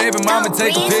let your baby mama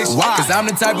take a picture. Why? Cause I'm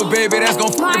the type of baby that's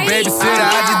gon' fuck the babysitter.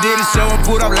 I just did a show and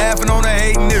put up laughing on the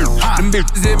hating nigga. Them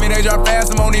bitches hit me, they drop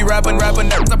fast. I'm on these rapping nerves.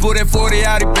 I put that 40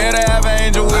 out, he better have an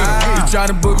angel with him. You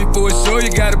tryna book me for a show,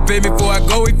 you gotta pay me before I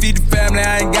go. We feed the family,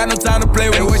 I ain't got no time to play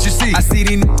with. Hey, what you see? I see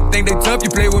these think they tough, you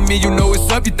play with me, you know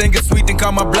it's up. You think it's sweet, then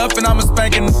call my bluff and I'm a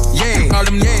spanking. Yeah, all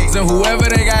them niggas and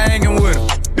whoever they got hanging with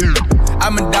them.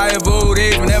 I'ma die of old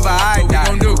age whenever I die.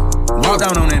 What we gon' do? Walk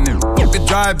down on that nigga. Fuck the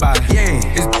drive-by. Yeah,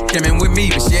 his came in with me,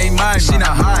 but she ain't mine. She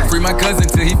not high. Free my cousin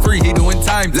till he free. He doing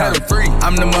time. Let him free.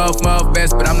 I'm the muff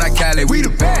best, but I'm not Cali. We the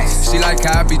best. She like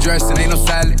how I be dressed and ain't no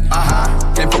salad.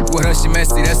 Can't fuck with her, she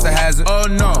messy. That's a hazard. Oh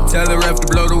no. Tell the ref to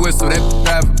blow the whistle. That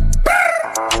driver.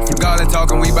 Fuck all that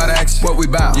talking, we bout action. What we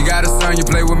bout? You got a son, you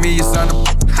play with me, your son.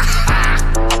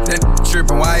 That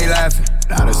trippin', why he laughing?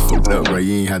 Nah, that's fucked up, bro.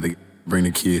 You ain't have to bring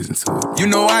the kids into it. You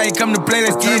know I ain't come to play,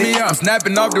 let's get it. I'm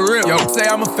snapping off the rip. Yo, say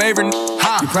I'm a favorite.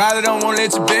 You probably don't wanna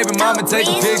let your baby mama take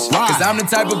a picture. Cause I'm the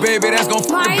type of baby that's gon'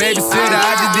 fuck the babysitter.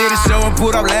 I just did a show and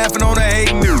put up laughing on the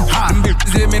hating nigga. Them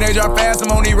bitches hit me, they drop fast.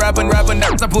 I'm on these rapping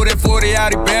nerves. I put that 40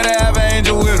 out, he better have an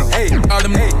angel with him. Hey, all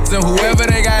them niggas and whoever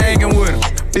they got hanging with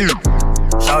him.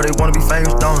 Shawty wanna be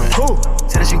famous, don't it? Cool.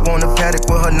 Said that she want a paddock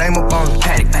with her name up on it.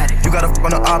 Paddock. You gotta fuck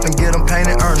on the op and get them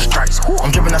painted earnest. Stripes. I'm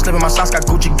drippin', I slippin' my socks, got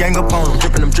Gucci gang up on them.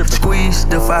 I'm drippin'. Squeeze,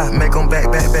 defy, make them back.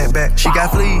 She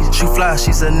got fleas, she fly,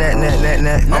 she's a nat.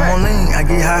 I'm on lean, I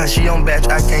get high, she on batch,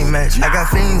 I can't match. I got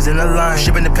fiends in the line,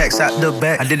 shipping the packs out the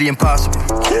back. I did the impossible,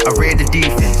 I read the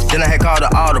defense. Then I had called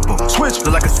the audible. Switch,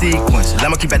 look like a sequence.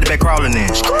 I'ma keep at the back crawling in.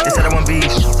 They said I want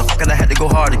beast, so fuck it, I had to go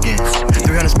hard again.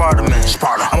 300 Sparta, man.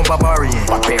 I'm a barbarian.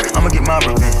 I'ma get my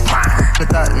revenge.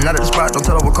 Not at the spot, don't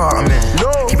tell her what car I'm in. No.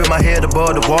 Keeping my head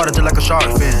above the water just like a shark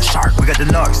fin. We got the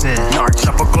knocks in.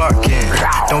 Chopper Clark in.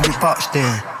 Don't get popped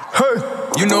in. Hey.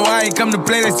 You know I ain't come to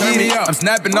play, let's get it. I'm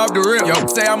snapping off the rip. Yo,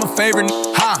 say I'm a favorite.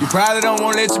 You probably don't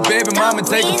wanna let your baby mama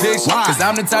take a picture. Cause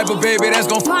I'm the type of baby that's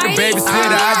gon' fuck the babysitter.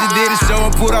 I just did a show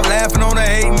and put up laughing on the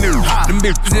hating nigga. Them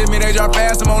bitches hit me, they drop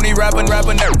fast. I'm on these rapping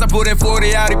nerves. I put that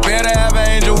 40 out, he better have an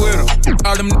angel with him.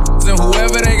 All them niggas and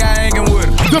whoever they got hanging with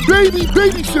him. The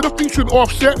Babysitter featuring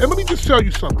Offset. And let me just tell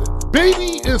you something.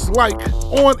 Baby is like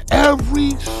on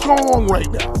every song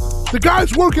right now. The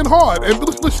guy's working hard. And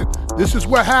listen, this is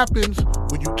what happens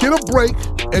when you get a break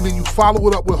and then you follow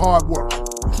it up with hard work.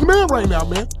 It's the man right now,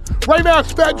 man. Right now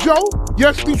it's Fat Joe.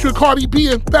 Yes, featuring Cardi B,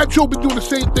 and Fat Joe been doing the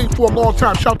same thing for a long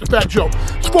time. Shout to Fat Joe.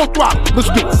 It's Full Throttle. Let's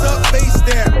do it. What's up, face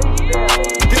there?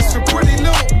 This for pretty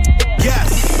new.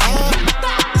 Yes.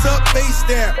 What's up, face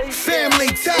there? Family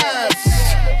ties.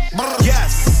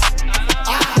 Yes.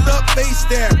 What's up, face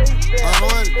there?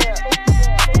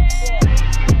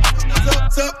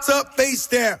 What's up, face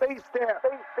there?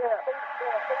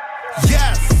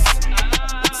 Yes.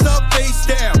 What's up, face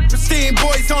there? Pristine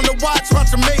boys on the watch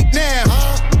them make now.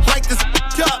 Like this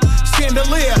up,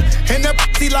 chandelier, and that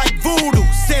pussy like voodoo,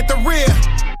 Santa Ria.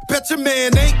 Bet your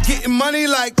man ain't getting money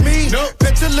like me. Nope.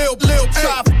 Bet your lil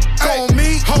chop on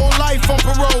me. Whole life on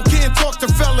parole, can't talk to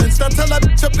felons. Now tell that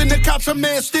bitch up in the cops, a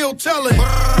man still telling.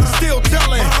 Still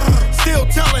telling.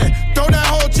 Throw that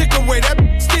whole chick away, that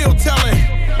still telling.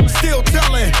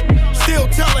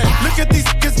 Look at these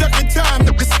niggas ducking time,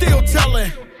 niggas still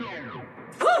telling.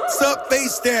 What's up,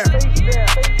 face there?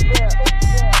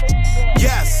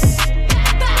 Yes.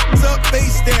 What's up,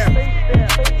 face there?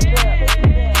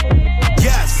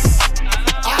 Yes.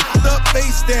 What's up,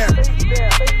 face there?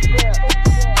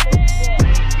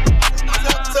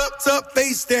 What's up,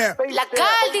 face there? La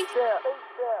Cardi.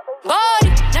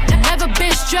 Body. Never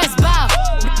been stressed by.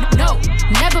 No.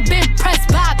 Never been pressed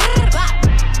by.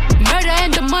 Murder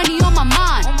and the money on my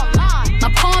mind. My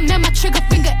palm and my trigger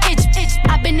finger itch.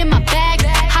 I've been in my bag,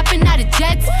 hopping out of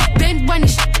jets, been running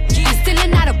and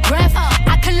stealing out of breath.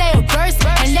 I can lay a verse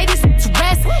and ladies to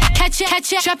rest. Catch it,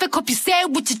 traffic, hope you say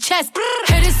it with your chest.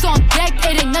 Hit this on deck,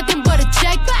 it ain't nothing but a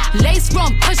check. Lace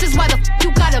run pushes, why the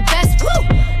you got a vest? Woo!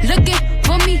 Looking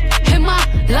for me, hit my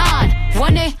line.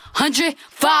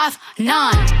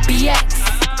 1-800-59-BX.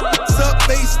 What's up,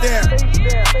 face there?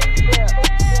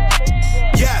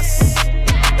 Yes.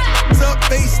 What's up,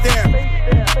 face there?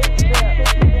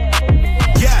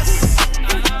 Yes.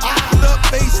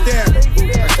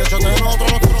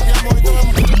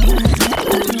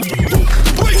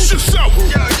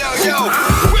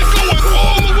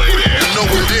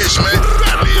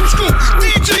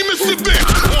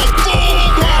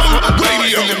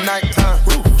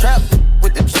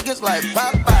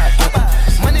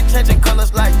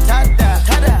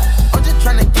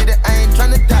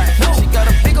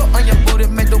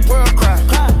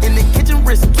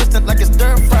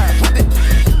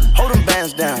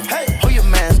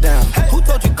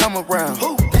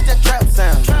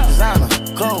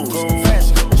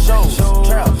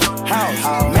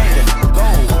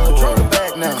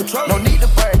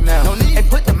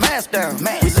 down.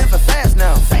 We living fast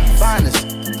now.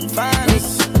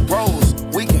 Finest, rolls,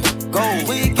 we can go.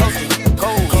 Keep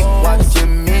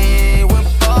watching me when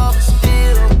Bob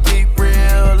still be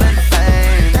real and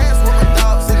fame. Dance with my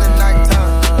dogs in the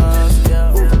nighttime.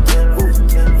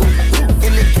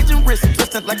 In the kitchen, wrist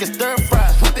twisted like it's stir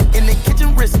fry. Whip it in the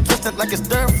kitchen, wrist twisted like it's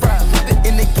stir fry. Whip it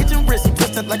in the kitchen, wrist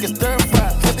twisted like it's stir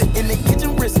fry. Whip it in the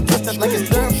kitchen, wrist twisted like it's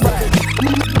stir fry.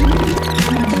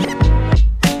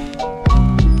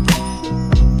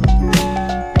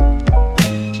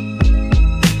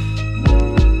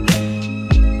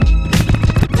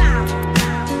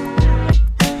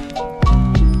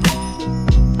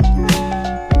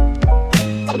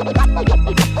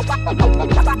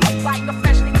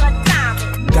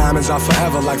 Diamonds are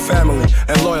forever like family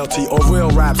and loyalty, or real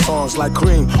rap songs like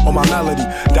cream or my melody.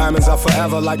 Diamonds are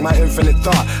forever like my infinite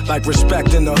thought, like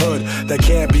respect in the hood that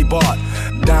can't be bought.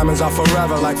 Diamonds are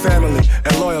forever like family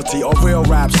and loyalty, or real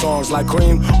rap songs like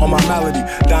cream or my melody.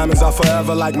 Diamonds are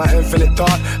forever like my infinite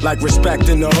thought, like respect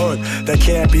in the hood that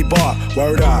can't be bought.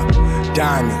 Word up,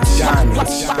 diamonds.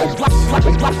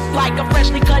 Like a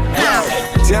freshly cut diamond.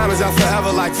 Diamonds are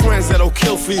forever like friends that'll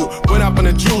kill for you. Went up in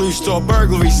a jewelry store,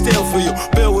 burglary, steal for you.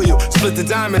 Bill with you, split the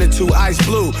diamond in two, ice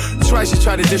blue. Twice you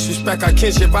try to disrespect our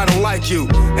kinship, I don't like you.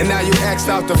 And now you X'd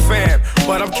out the fam,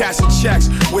 but I'm cashing checks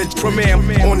with Premier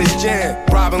on this jam.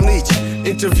 Robin Leach,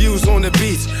 interviews on the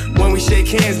beach. When we shake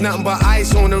hands, nothing but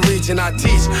ice on the reach. And I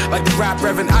teach, like the rap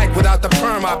Reverend Ike, without the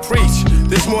perm I preach.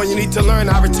 There's more you need to learn,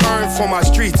 I return from my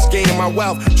streets. Gaining my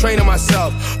wealth, training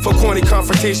myself for corny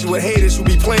confrontation with haters who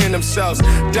be playing themselves.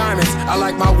 Diamonds, I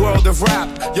like my world of rap.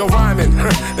 Yo, rhyming,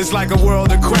 it's like a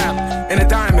world of crap. And a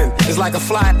diamond is like a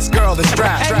flat girl that's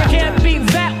strapped. And you can't beat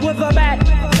that with a bat.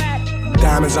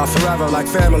 Diamonds are forever like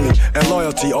family and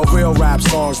loyalty, or real rap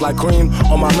songs like cream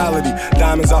or my melody.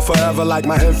 Diamonds are forever like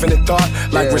my infinite thought,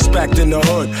 like respect in the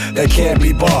hood that can't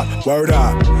be bought. Word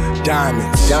up,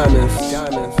 diamonds.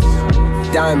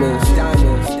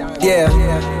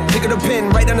 Yeah. Pick up the pen,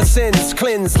 write down the sins,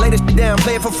 cleanse, lay this shit down,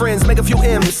 play it for friends, make a few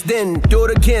M's, then do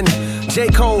it again. J.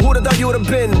 Cole, who'd have thought you would've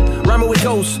been? Rhyming with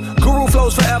ghosts, guru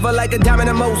flows forever like a diamond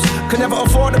at most. Could never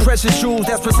afford the precious jewels,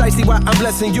 that's precisely why I'm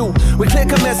blessing you. With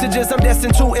clear-cut messages, I'm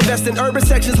destined to invest in urban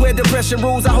sections where depression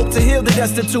rules. I hope to heal the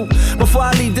destitute before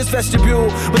I leave this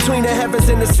vestibule. Between the heavens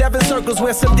and the seven circles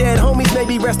where some dead homies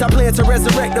maybe rest, I plan to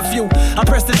resurrect a few. I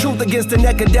press the truth against the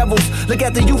neck of devils. Look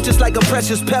at the youth just like a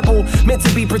precious pebble, meant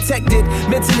to be protected.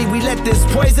 Mentally we let this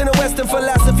poison of Western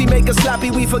philosophy make us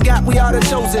sloppy. We forgot we are the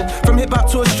chosen. From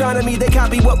hip-hop to astronomy, they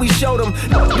copy what we showed them.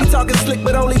 We talking slick,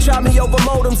 but only try me over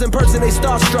modems. In person, they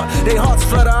starstruck, they hearts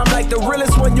flutter. I'm like the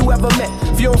realest one you ever met.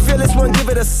 If you don't feel this one, give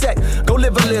it a sec. Go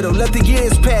live a little, let the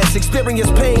years pass.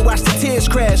 Experience pain, watch the tears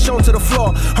crash. Shown to the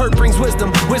floor, hurt brings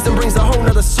wisdom. Wisdom brings a whole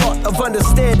nother sort of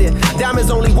understanding.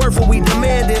 Diamonds only worth what we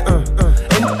demanded.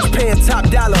 And paying top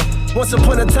dollar. Once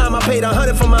upon a time I paid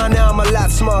 100 for mine, now I'm a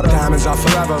lot smarter. Diamonds are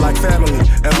forever like family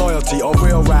and loyalty, or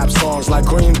real rap songs like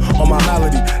cream or my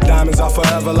melody. Diamonds are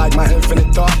forever like my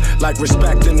infinite thought, like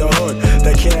respect in the hood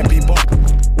that can't be bought.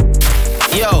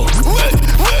 Yo,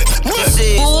 this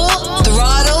is Full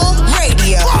Throttle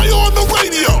Radio. Fire on the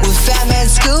radio with Fatman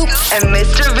Scoop and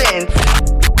Mr. Vince.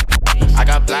 I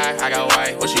got black, I got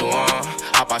white, what you want?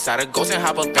 Hop outside a ghost and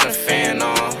hop up in a fan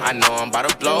on. I know I'm about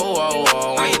to blow,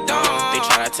 when you done. They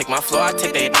try to take my floor, I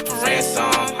take they for ransom.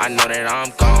 I know that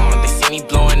I'm gone. They see me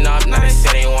blowing up, now they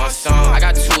say they want some. I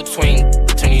got two twin,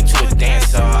 turn you to a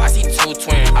dancer. I see two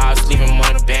twin eyes, leave them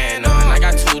on the band. And I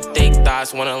got two thick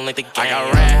thighs, wanna link the game. I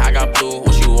got red, I got blue,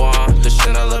 what you want? The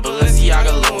Chanel,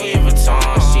 Balenciaga, Louis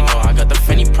Vuitton. She know I got the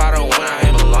Fendi Prada when I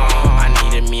ain't belong. I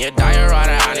needed me a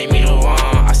diorama, I need me the one.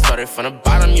 I started from the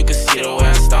bottom, you can see the way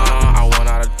I stomp. I want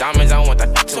all the diamonds, I want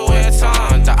that to wear a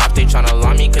ton. The op, they tryna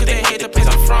lie me, cause they hate the place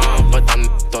I'm from. But them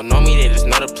don't know me, they just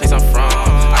know the place I'm from.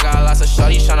 I got lots of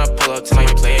shorties tryna pull up to my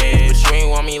place. But you ain't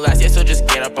want me last year, so just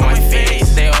get up on my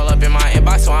face. They all up in my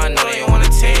inbox, so I know they wanna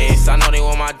taste. I know they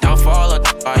want my downfall, or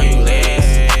are you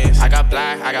list? I got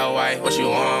black, I got white, what you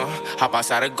want? Hop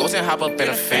outside a ghost and hop up in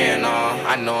a fan on.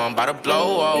 I know I'm about to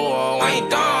blow, when you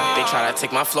done. They try to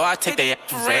take my floor, I take their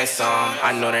for ransom.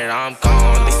 I know that I'm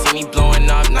gone. They see me blowing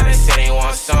up, now they say they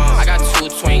want some. I got two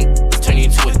twin, turn you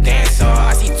to a dancer.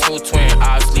 I see two twin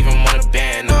eyes, leave them on a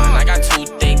band. And I got two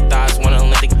thick thighs, wanna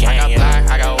link the game. I got black,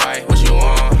 I got white, what you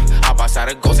want? Hop outside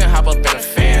a ghost and hop up in a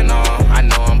fan on. I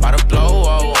know I'm about to blow,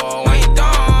 when you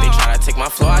done. They try to take my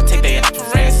floor, I take their for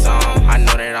ransom. I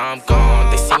know that I'm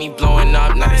gone. They see me blowing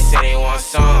up, now they say they want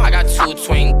some. I got two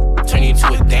twin, turn you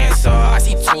to a dancer. I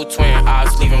see two twin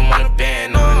eyes, leave them on a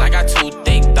band. And I got two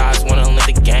thick thighs, wanna link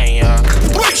the game, yeah.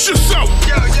 Brace yourself!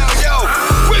 Yo!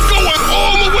 We're going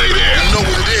all the way there! You know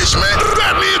what it is, man.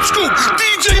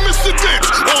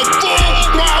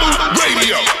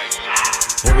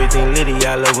 litty,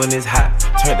 I love when it's hot.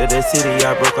 Turned to the city,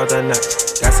 I broke out the knot.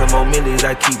 Got some more millies,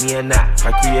 I keep me a knot.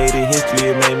 I created history,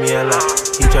 it made me a lot.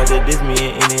 He tried to diss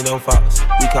me and it don't false.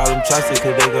 We call them choices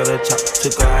cause they gonna chop.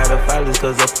 Took her out of filers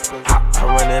cause of hot. I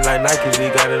run it like Nike, we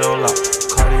got it on lock.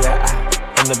 Cardiac eye.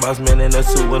 I'm the boss man in a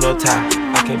suit with no tie.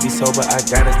 I can't be sober, I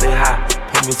gotta stay high.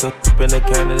 Put me some in the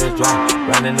can and it's dry.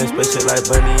 Riding in special like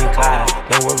Bunny and Clyde.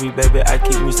 Don't worry, baby, I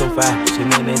keep me some fire.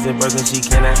 Shenanigans and Birkin, she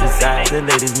cannot decide. The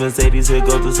ladies, Mercedes, here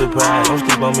goes the surprise. Don't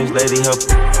sleep on Miss Lady, help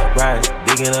rise.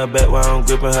 Digging her back while I'm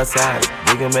gripping her side.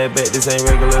 Digging my back, this ain't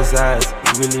regular size.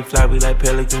 We really fly, we like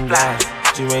pelican guys.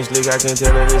 She ain't slick, I can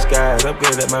tell her the skies.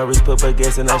 Upgrade at my wrist, put her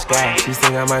gas in the sky. She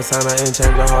think I might sign her and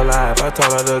change her whole life. I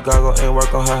told her to goggle and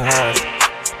work on her eyes.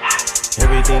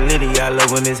 Everything litty, I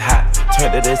love when it's hot.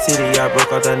 Turned to the city, I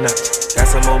broke out the knot. Got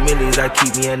some more millies, I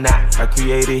keep me a knot. I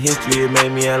created history, it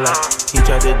made me a lot. He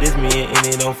tried to diss me and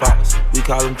it don't false. We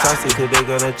call them choices cause they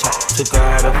gonna chop. Took her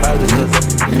out of filers cause of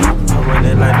I run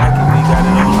it like Nike, we got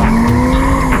it on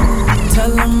lock.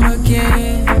 Tell them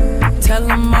again, tell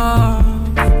them all.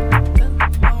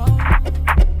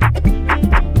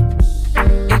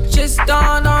 It just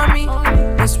dawned on me,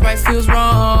 what's right feels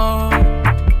wrong.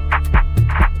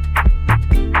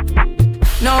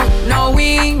 No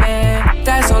wingman,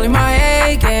 that's only my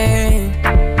A game.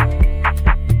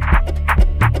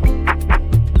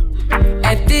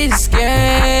 At this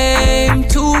game,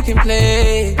 two can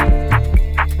play.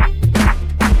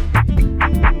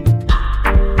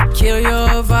 Kill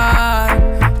your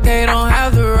vibe, they don't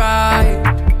have the right.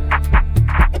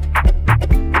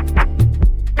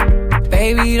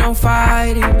 Baby, don't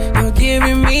fight it, you're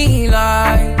giving me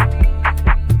life.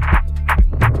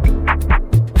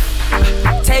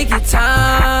 Take your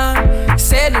time,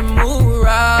 set the mood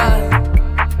right.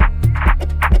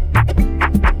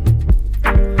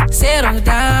 Settle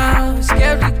down,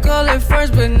 skeptical at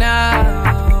first, but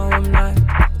now I'm not.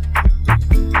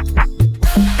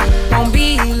 Won't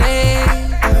be late,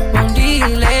 won't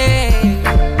delay.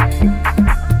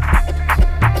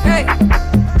 Hey,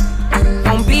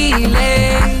 won't be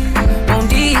late, won't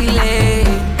delay.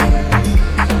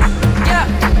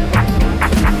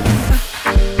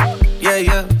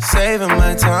 Yeah, saving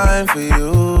my time for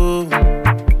you.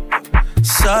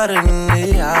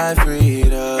 Suddenly I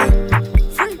freed up.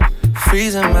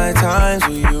 Freezing my times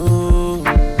with you.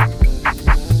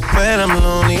 When I'm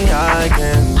lonely, I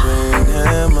can bring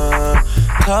him up.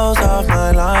 Close off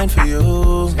my line for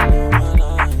you.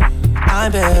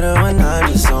 I'm better when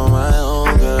I'm just on my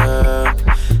own, girl.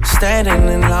 Standing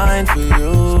in line for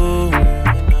you.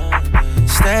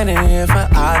 Standing here for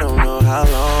I don't know how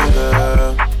long,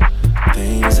 girl.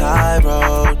 Things I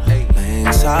wrote,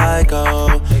 things I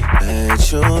go.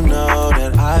 Let you know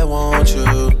that I want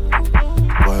you.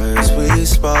 Words we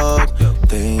spoke,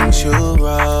 things you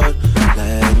wrote.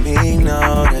 Let me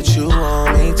know that you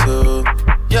want me to.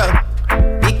 Yeah,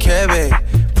 Ikebe,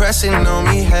 pressing on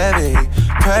me heavy.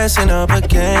 Pressing up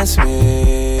against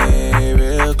me,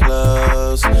 real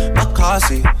close.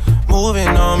 Makasi, moving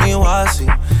on me wasi.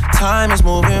 Time is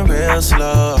moving real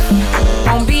slow.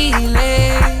 Won't be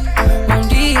late, won't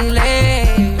delay.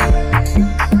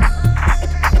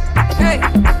 Hey,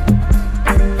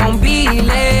 won't be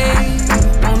late,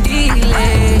 won't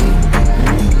delay.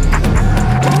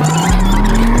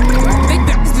 Big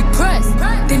bitches be pressed.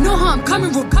 They know how I'm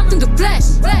coming, we're coming the flesh.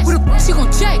 With a she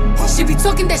gon' check. She be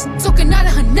talking that shit soaking out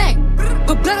of her neck.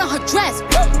 But blood on her dress.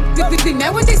 Be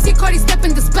mad when they see Cardi step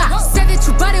in the spot. Said that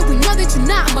you bought it, we know that you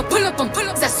not. I'ma pull up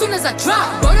as soon as I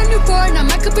drop. Bought a new foreign, I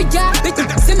might up a yacht. Bitch,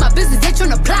 in my business, they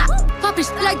tryna plot. Poppin'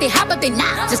 shit like they hot, but they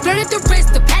not. Just flirt at the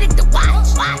wrist, the paddock, the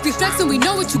watch. We flexin', we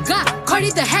know what you got.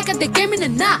 Cardi the hack at the game in the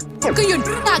knot. Fuck on your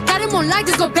I got him on light,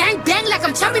 just go bang, bang like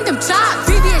I'm chopping them chops.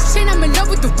 VVS chain, I'm in love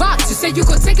with the rocks. You said you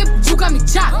gon' take it, but you got me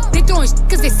chopped. They throwin' shit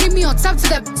cause they see me on top to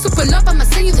that super love, I'ma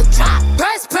send you the drop.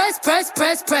 Press, press, press,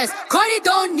 press, press. Cardi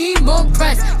don't need more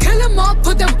press. Kill them all,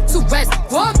 put them to rest.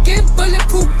 Walk in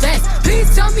bulletproof vest.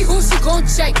 Please tell me who she gon'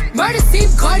 check. Murder scene,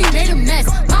 Cardi made a mess.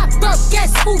 Pop up,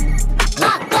 guess who?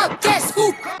 Pop up, guess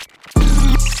who?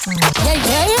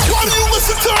 Yeah. Why do you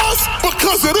listen to us?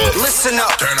 Because it is. Listen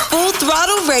up. Turn up. Full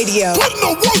Throttle Radio. Put the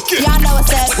work in. Y'all know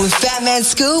what's up. With Fatman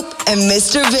Scoop and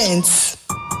Mr. Vince.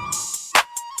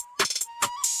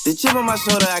 The chip on my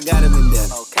shoulder, I got him in there.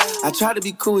 Okay. I tried to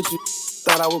be cool with you.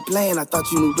 Thought I was playing, I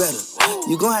thought you knew better.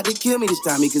 You gon' have to kill me this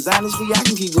time, because honestly, I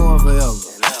can keep going forever.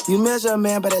 You measure a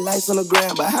man by the lights on the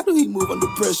ground, but how do he move under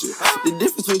pressure? The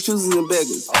difference between choosers and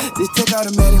beggars. This tech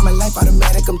automatic, my life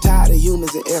automatic. I'm tired of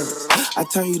humans and errors. I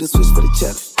turn you to switch for the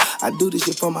cheddar. I do this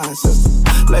shit for my ancestors.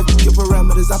 Life your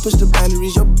parameters, I push the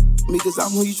boundaries. Yo, me, cause I'm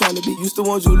who you tryna be. Used to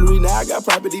want jewelry, now I got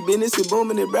property, business, and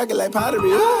booming it, bracket like pottery.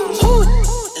 Ooh.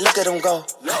 Look at them go.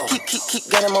 Keep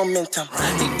getting momentum.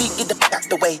 Beat, get the f*** out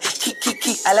the way.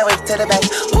 Keep, I like to the back.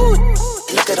 Ooh.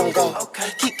 Look at them go.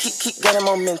 Keep getting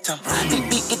momentum.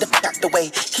 Beat, get the f*** out the way.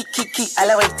 Keep, I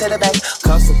like to the back.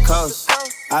 Coast to coast,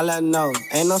 all I know.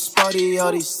 Ain't no sporty,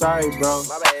 sorry, bro.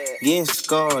 Getting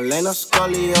skull, ain't no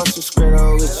scoliosis, straight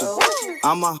over with you.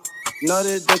 I'm a know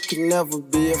that they can never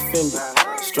be offended.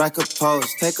 Strike a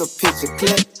pose, take a picture,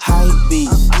 clip, hype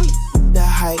beast. The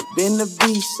hype been the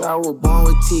beast, I was born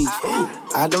with teeth.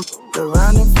 I done f***ed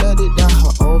around and flooded down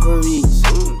her ovaries.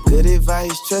 Good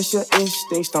advice, trust your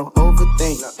instincts, don't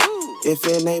overthink. If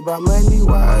it ain't about money,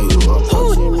 why are you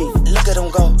approaching me? Look at them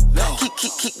go.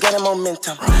 Keep getting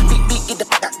momentum. Beat, get the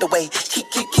f*** out the way.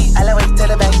 Keep, I like to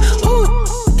the back. Ooh.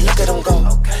 Look at them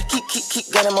go.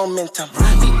 Keep getting momentum.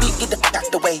 Beat, get the f***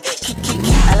 out the way. Keep,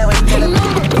 I like to the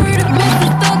back. Pretty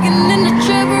bitches talking in the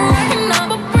trap right now.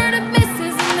 But pretty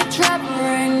bitches in the trap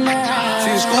right now.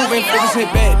 See the school been focusing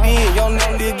back then. Y'all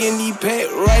now they getting these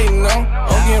packed right now.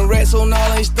 I'm getting rats, so now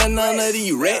I ain't stunning none of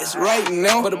these rats right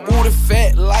now. But the booty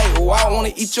fat like, why I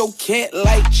wanna eat your cat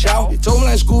like chow? You told me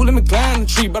like school, let me climb the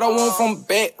tree, but I want from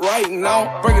back right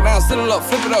now. Break it down, set it up,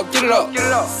 flip it up, get it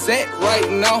up. Set right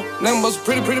now. Nothing but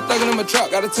pretty thuggin' in my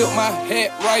truck. Gotta tilt my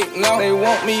hat right now. They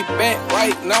want me back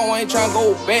right now. I ain't tryna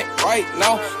go back right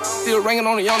now. Still ringing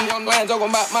on the young line, talking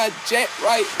about my jet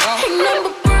right now. Ain't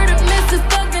number pretty bitches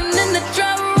talking in the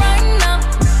trap right now.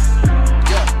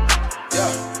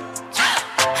 Yeah.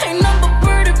 Ain't number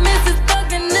pretty bitches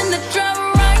talking in the trap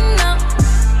right now.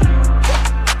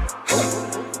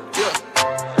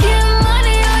 Get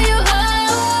money or you hoe.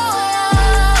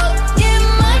 Get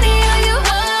money or you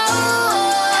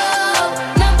hoe.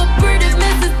 Number pretty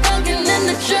bitches talking in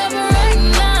the trap right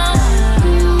now.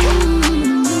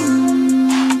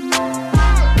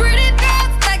 Pretty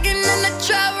girls talking in the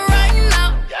trap right now.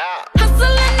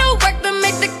 Hustling no work to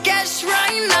make the cash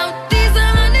right now. These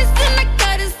are honest in the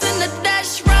cutters in the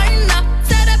dash right now.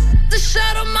 Set up the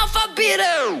shut 'em off, I beat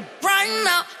her right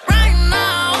now, right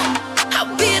now. I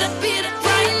beat her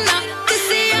right now. You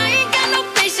see, I ain't got no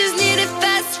patience, need it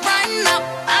fast right now.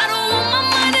 I don't want my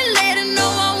money later, no,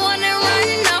 I want it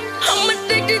right now. I'm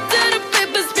addicted to the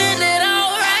paper, spend it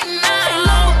all right now. Ain't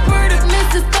no pretty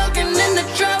misses talking in the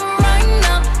trap right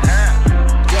now.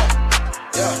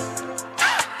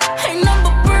 Ain't no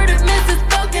pretty misses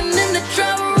talking in the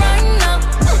trap right now.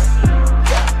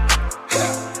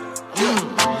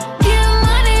 Get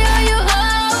money or you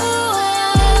hoe.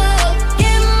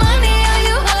 Get money or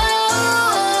you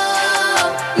hoe.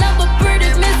 Number pretty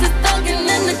misses talking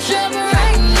in the trap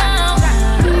right now.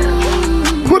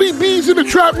 Pretty Bees in the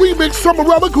Trap remix,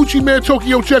 Summerella, Gucci Man,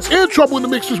 Tokyo Jets, and Trouble in the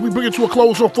Mixers. We bring it to a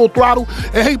close on Full Throttle.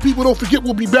 And hey, people, don't forget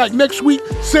we'll be back next week.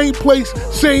 Same place,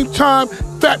 same time.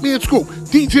 Fatman Scoop,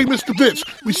 DJ Mr. Vince.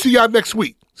 We see y'all next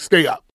week. Stay up.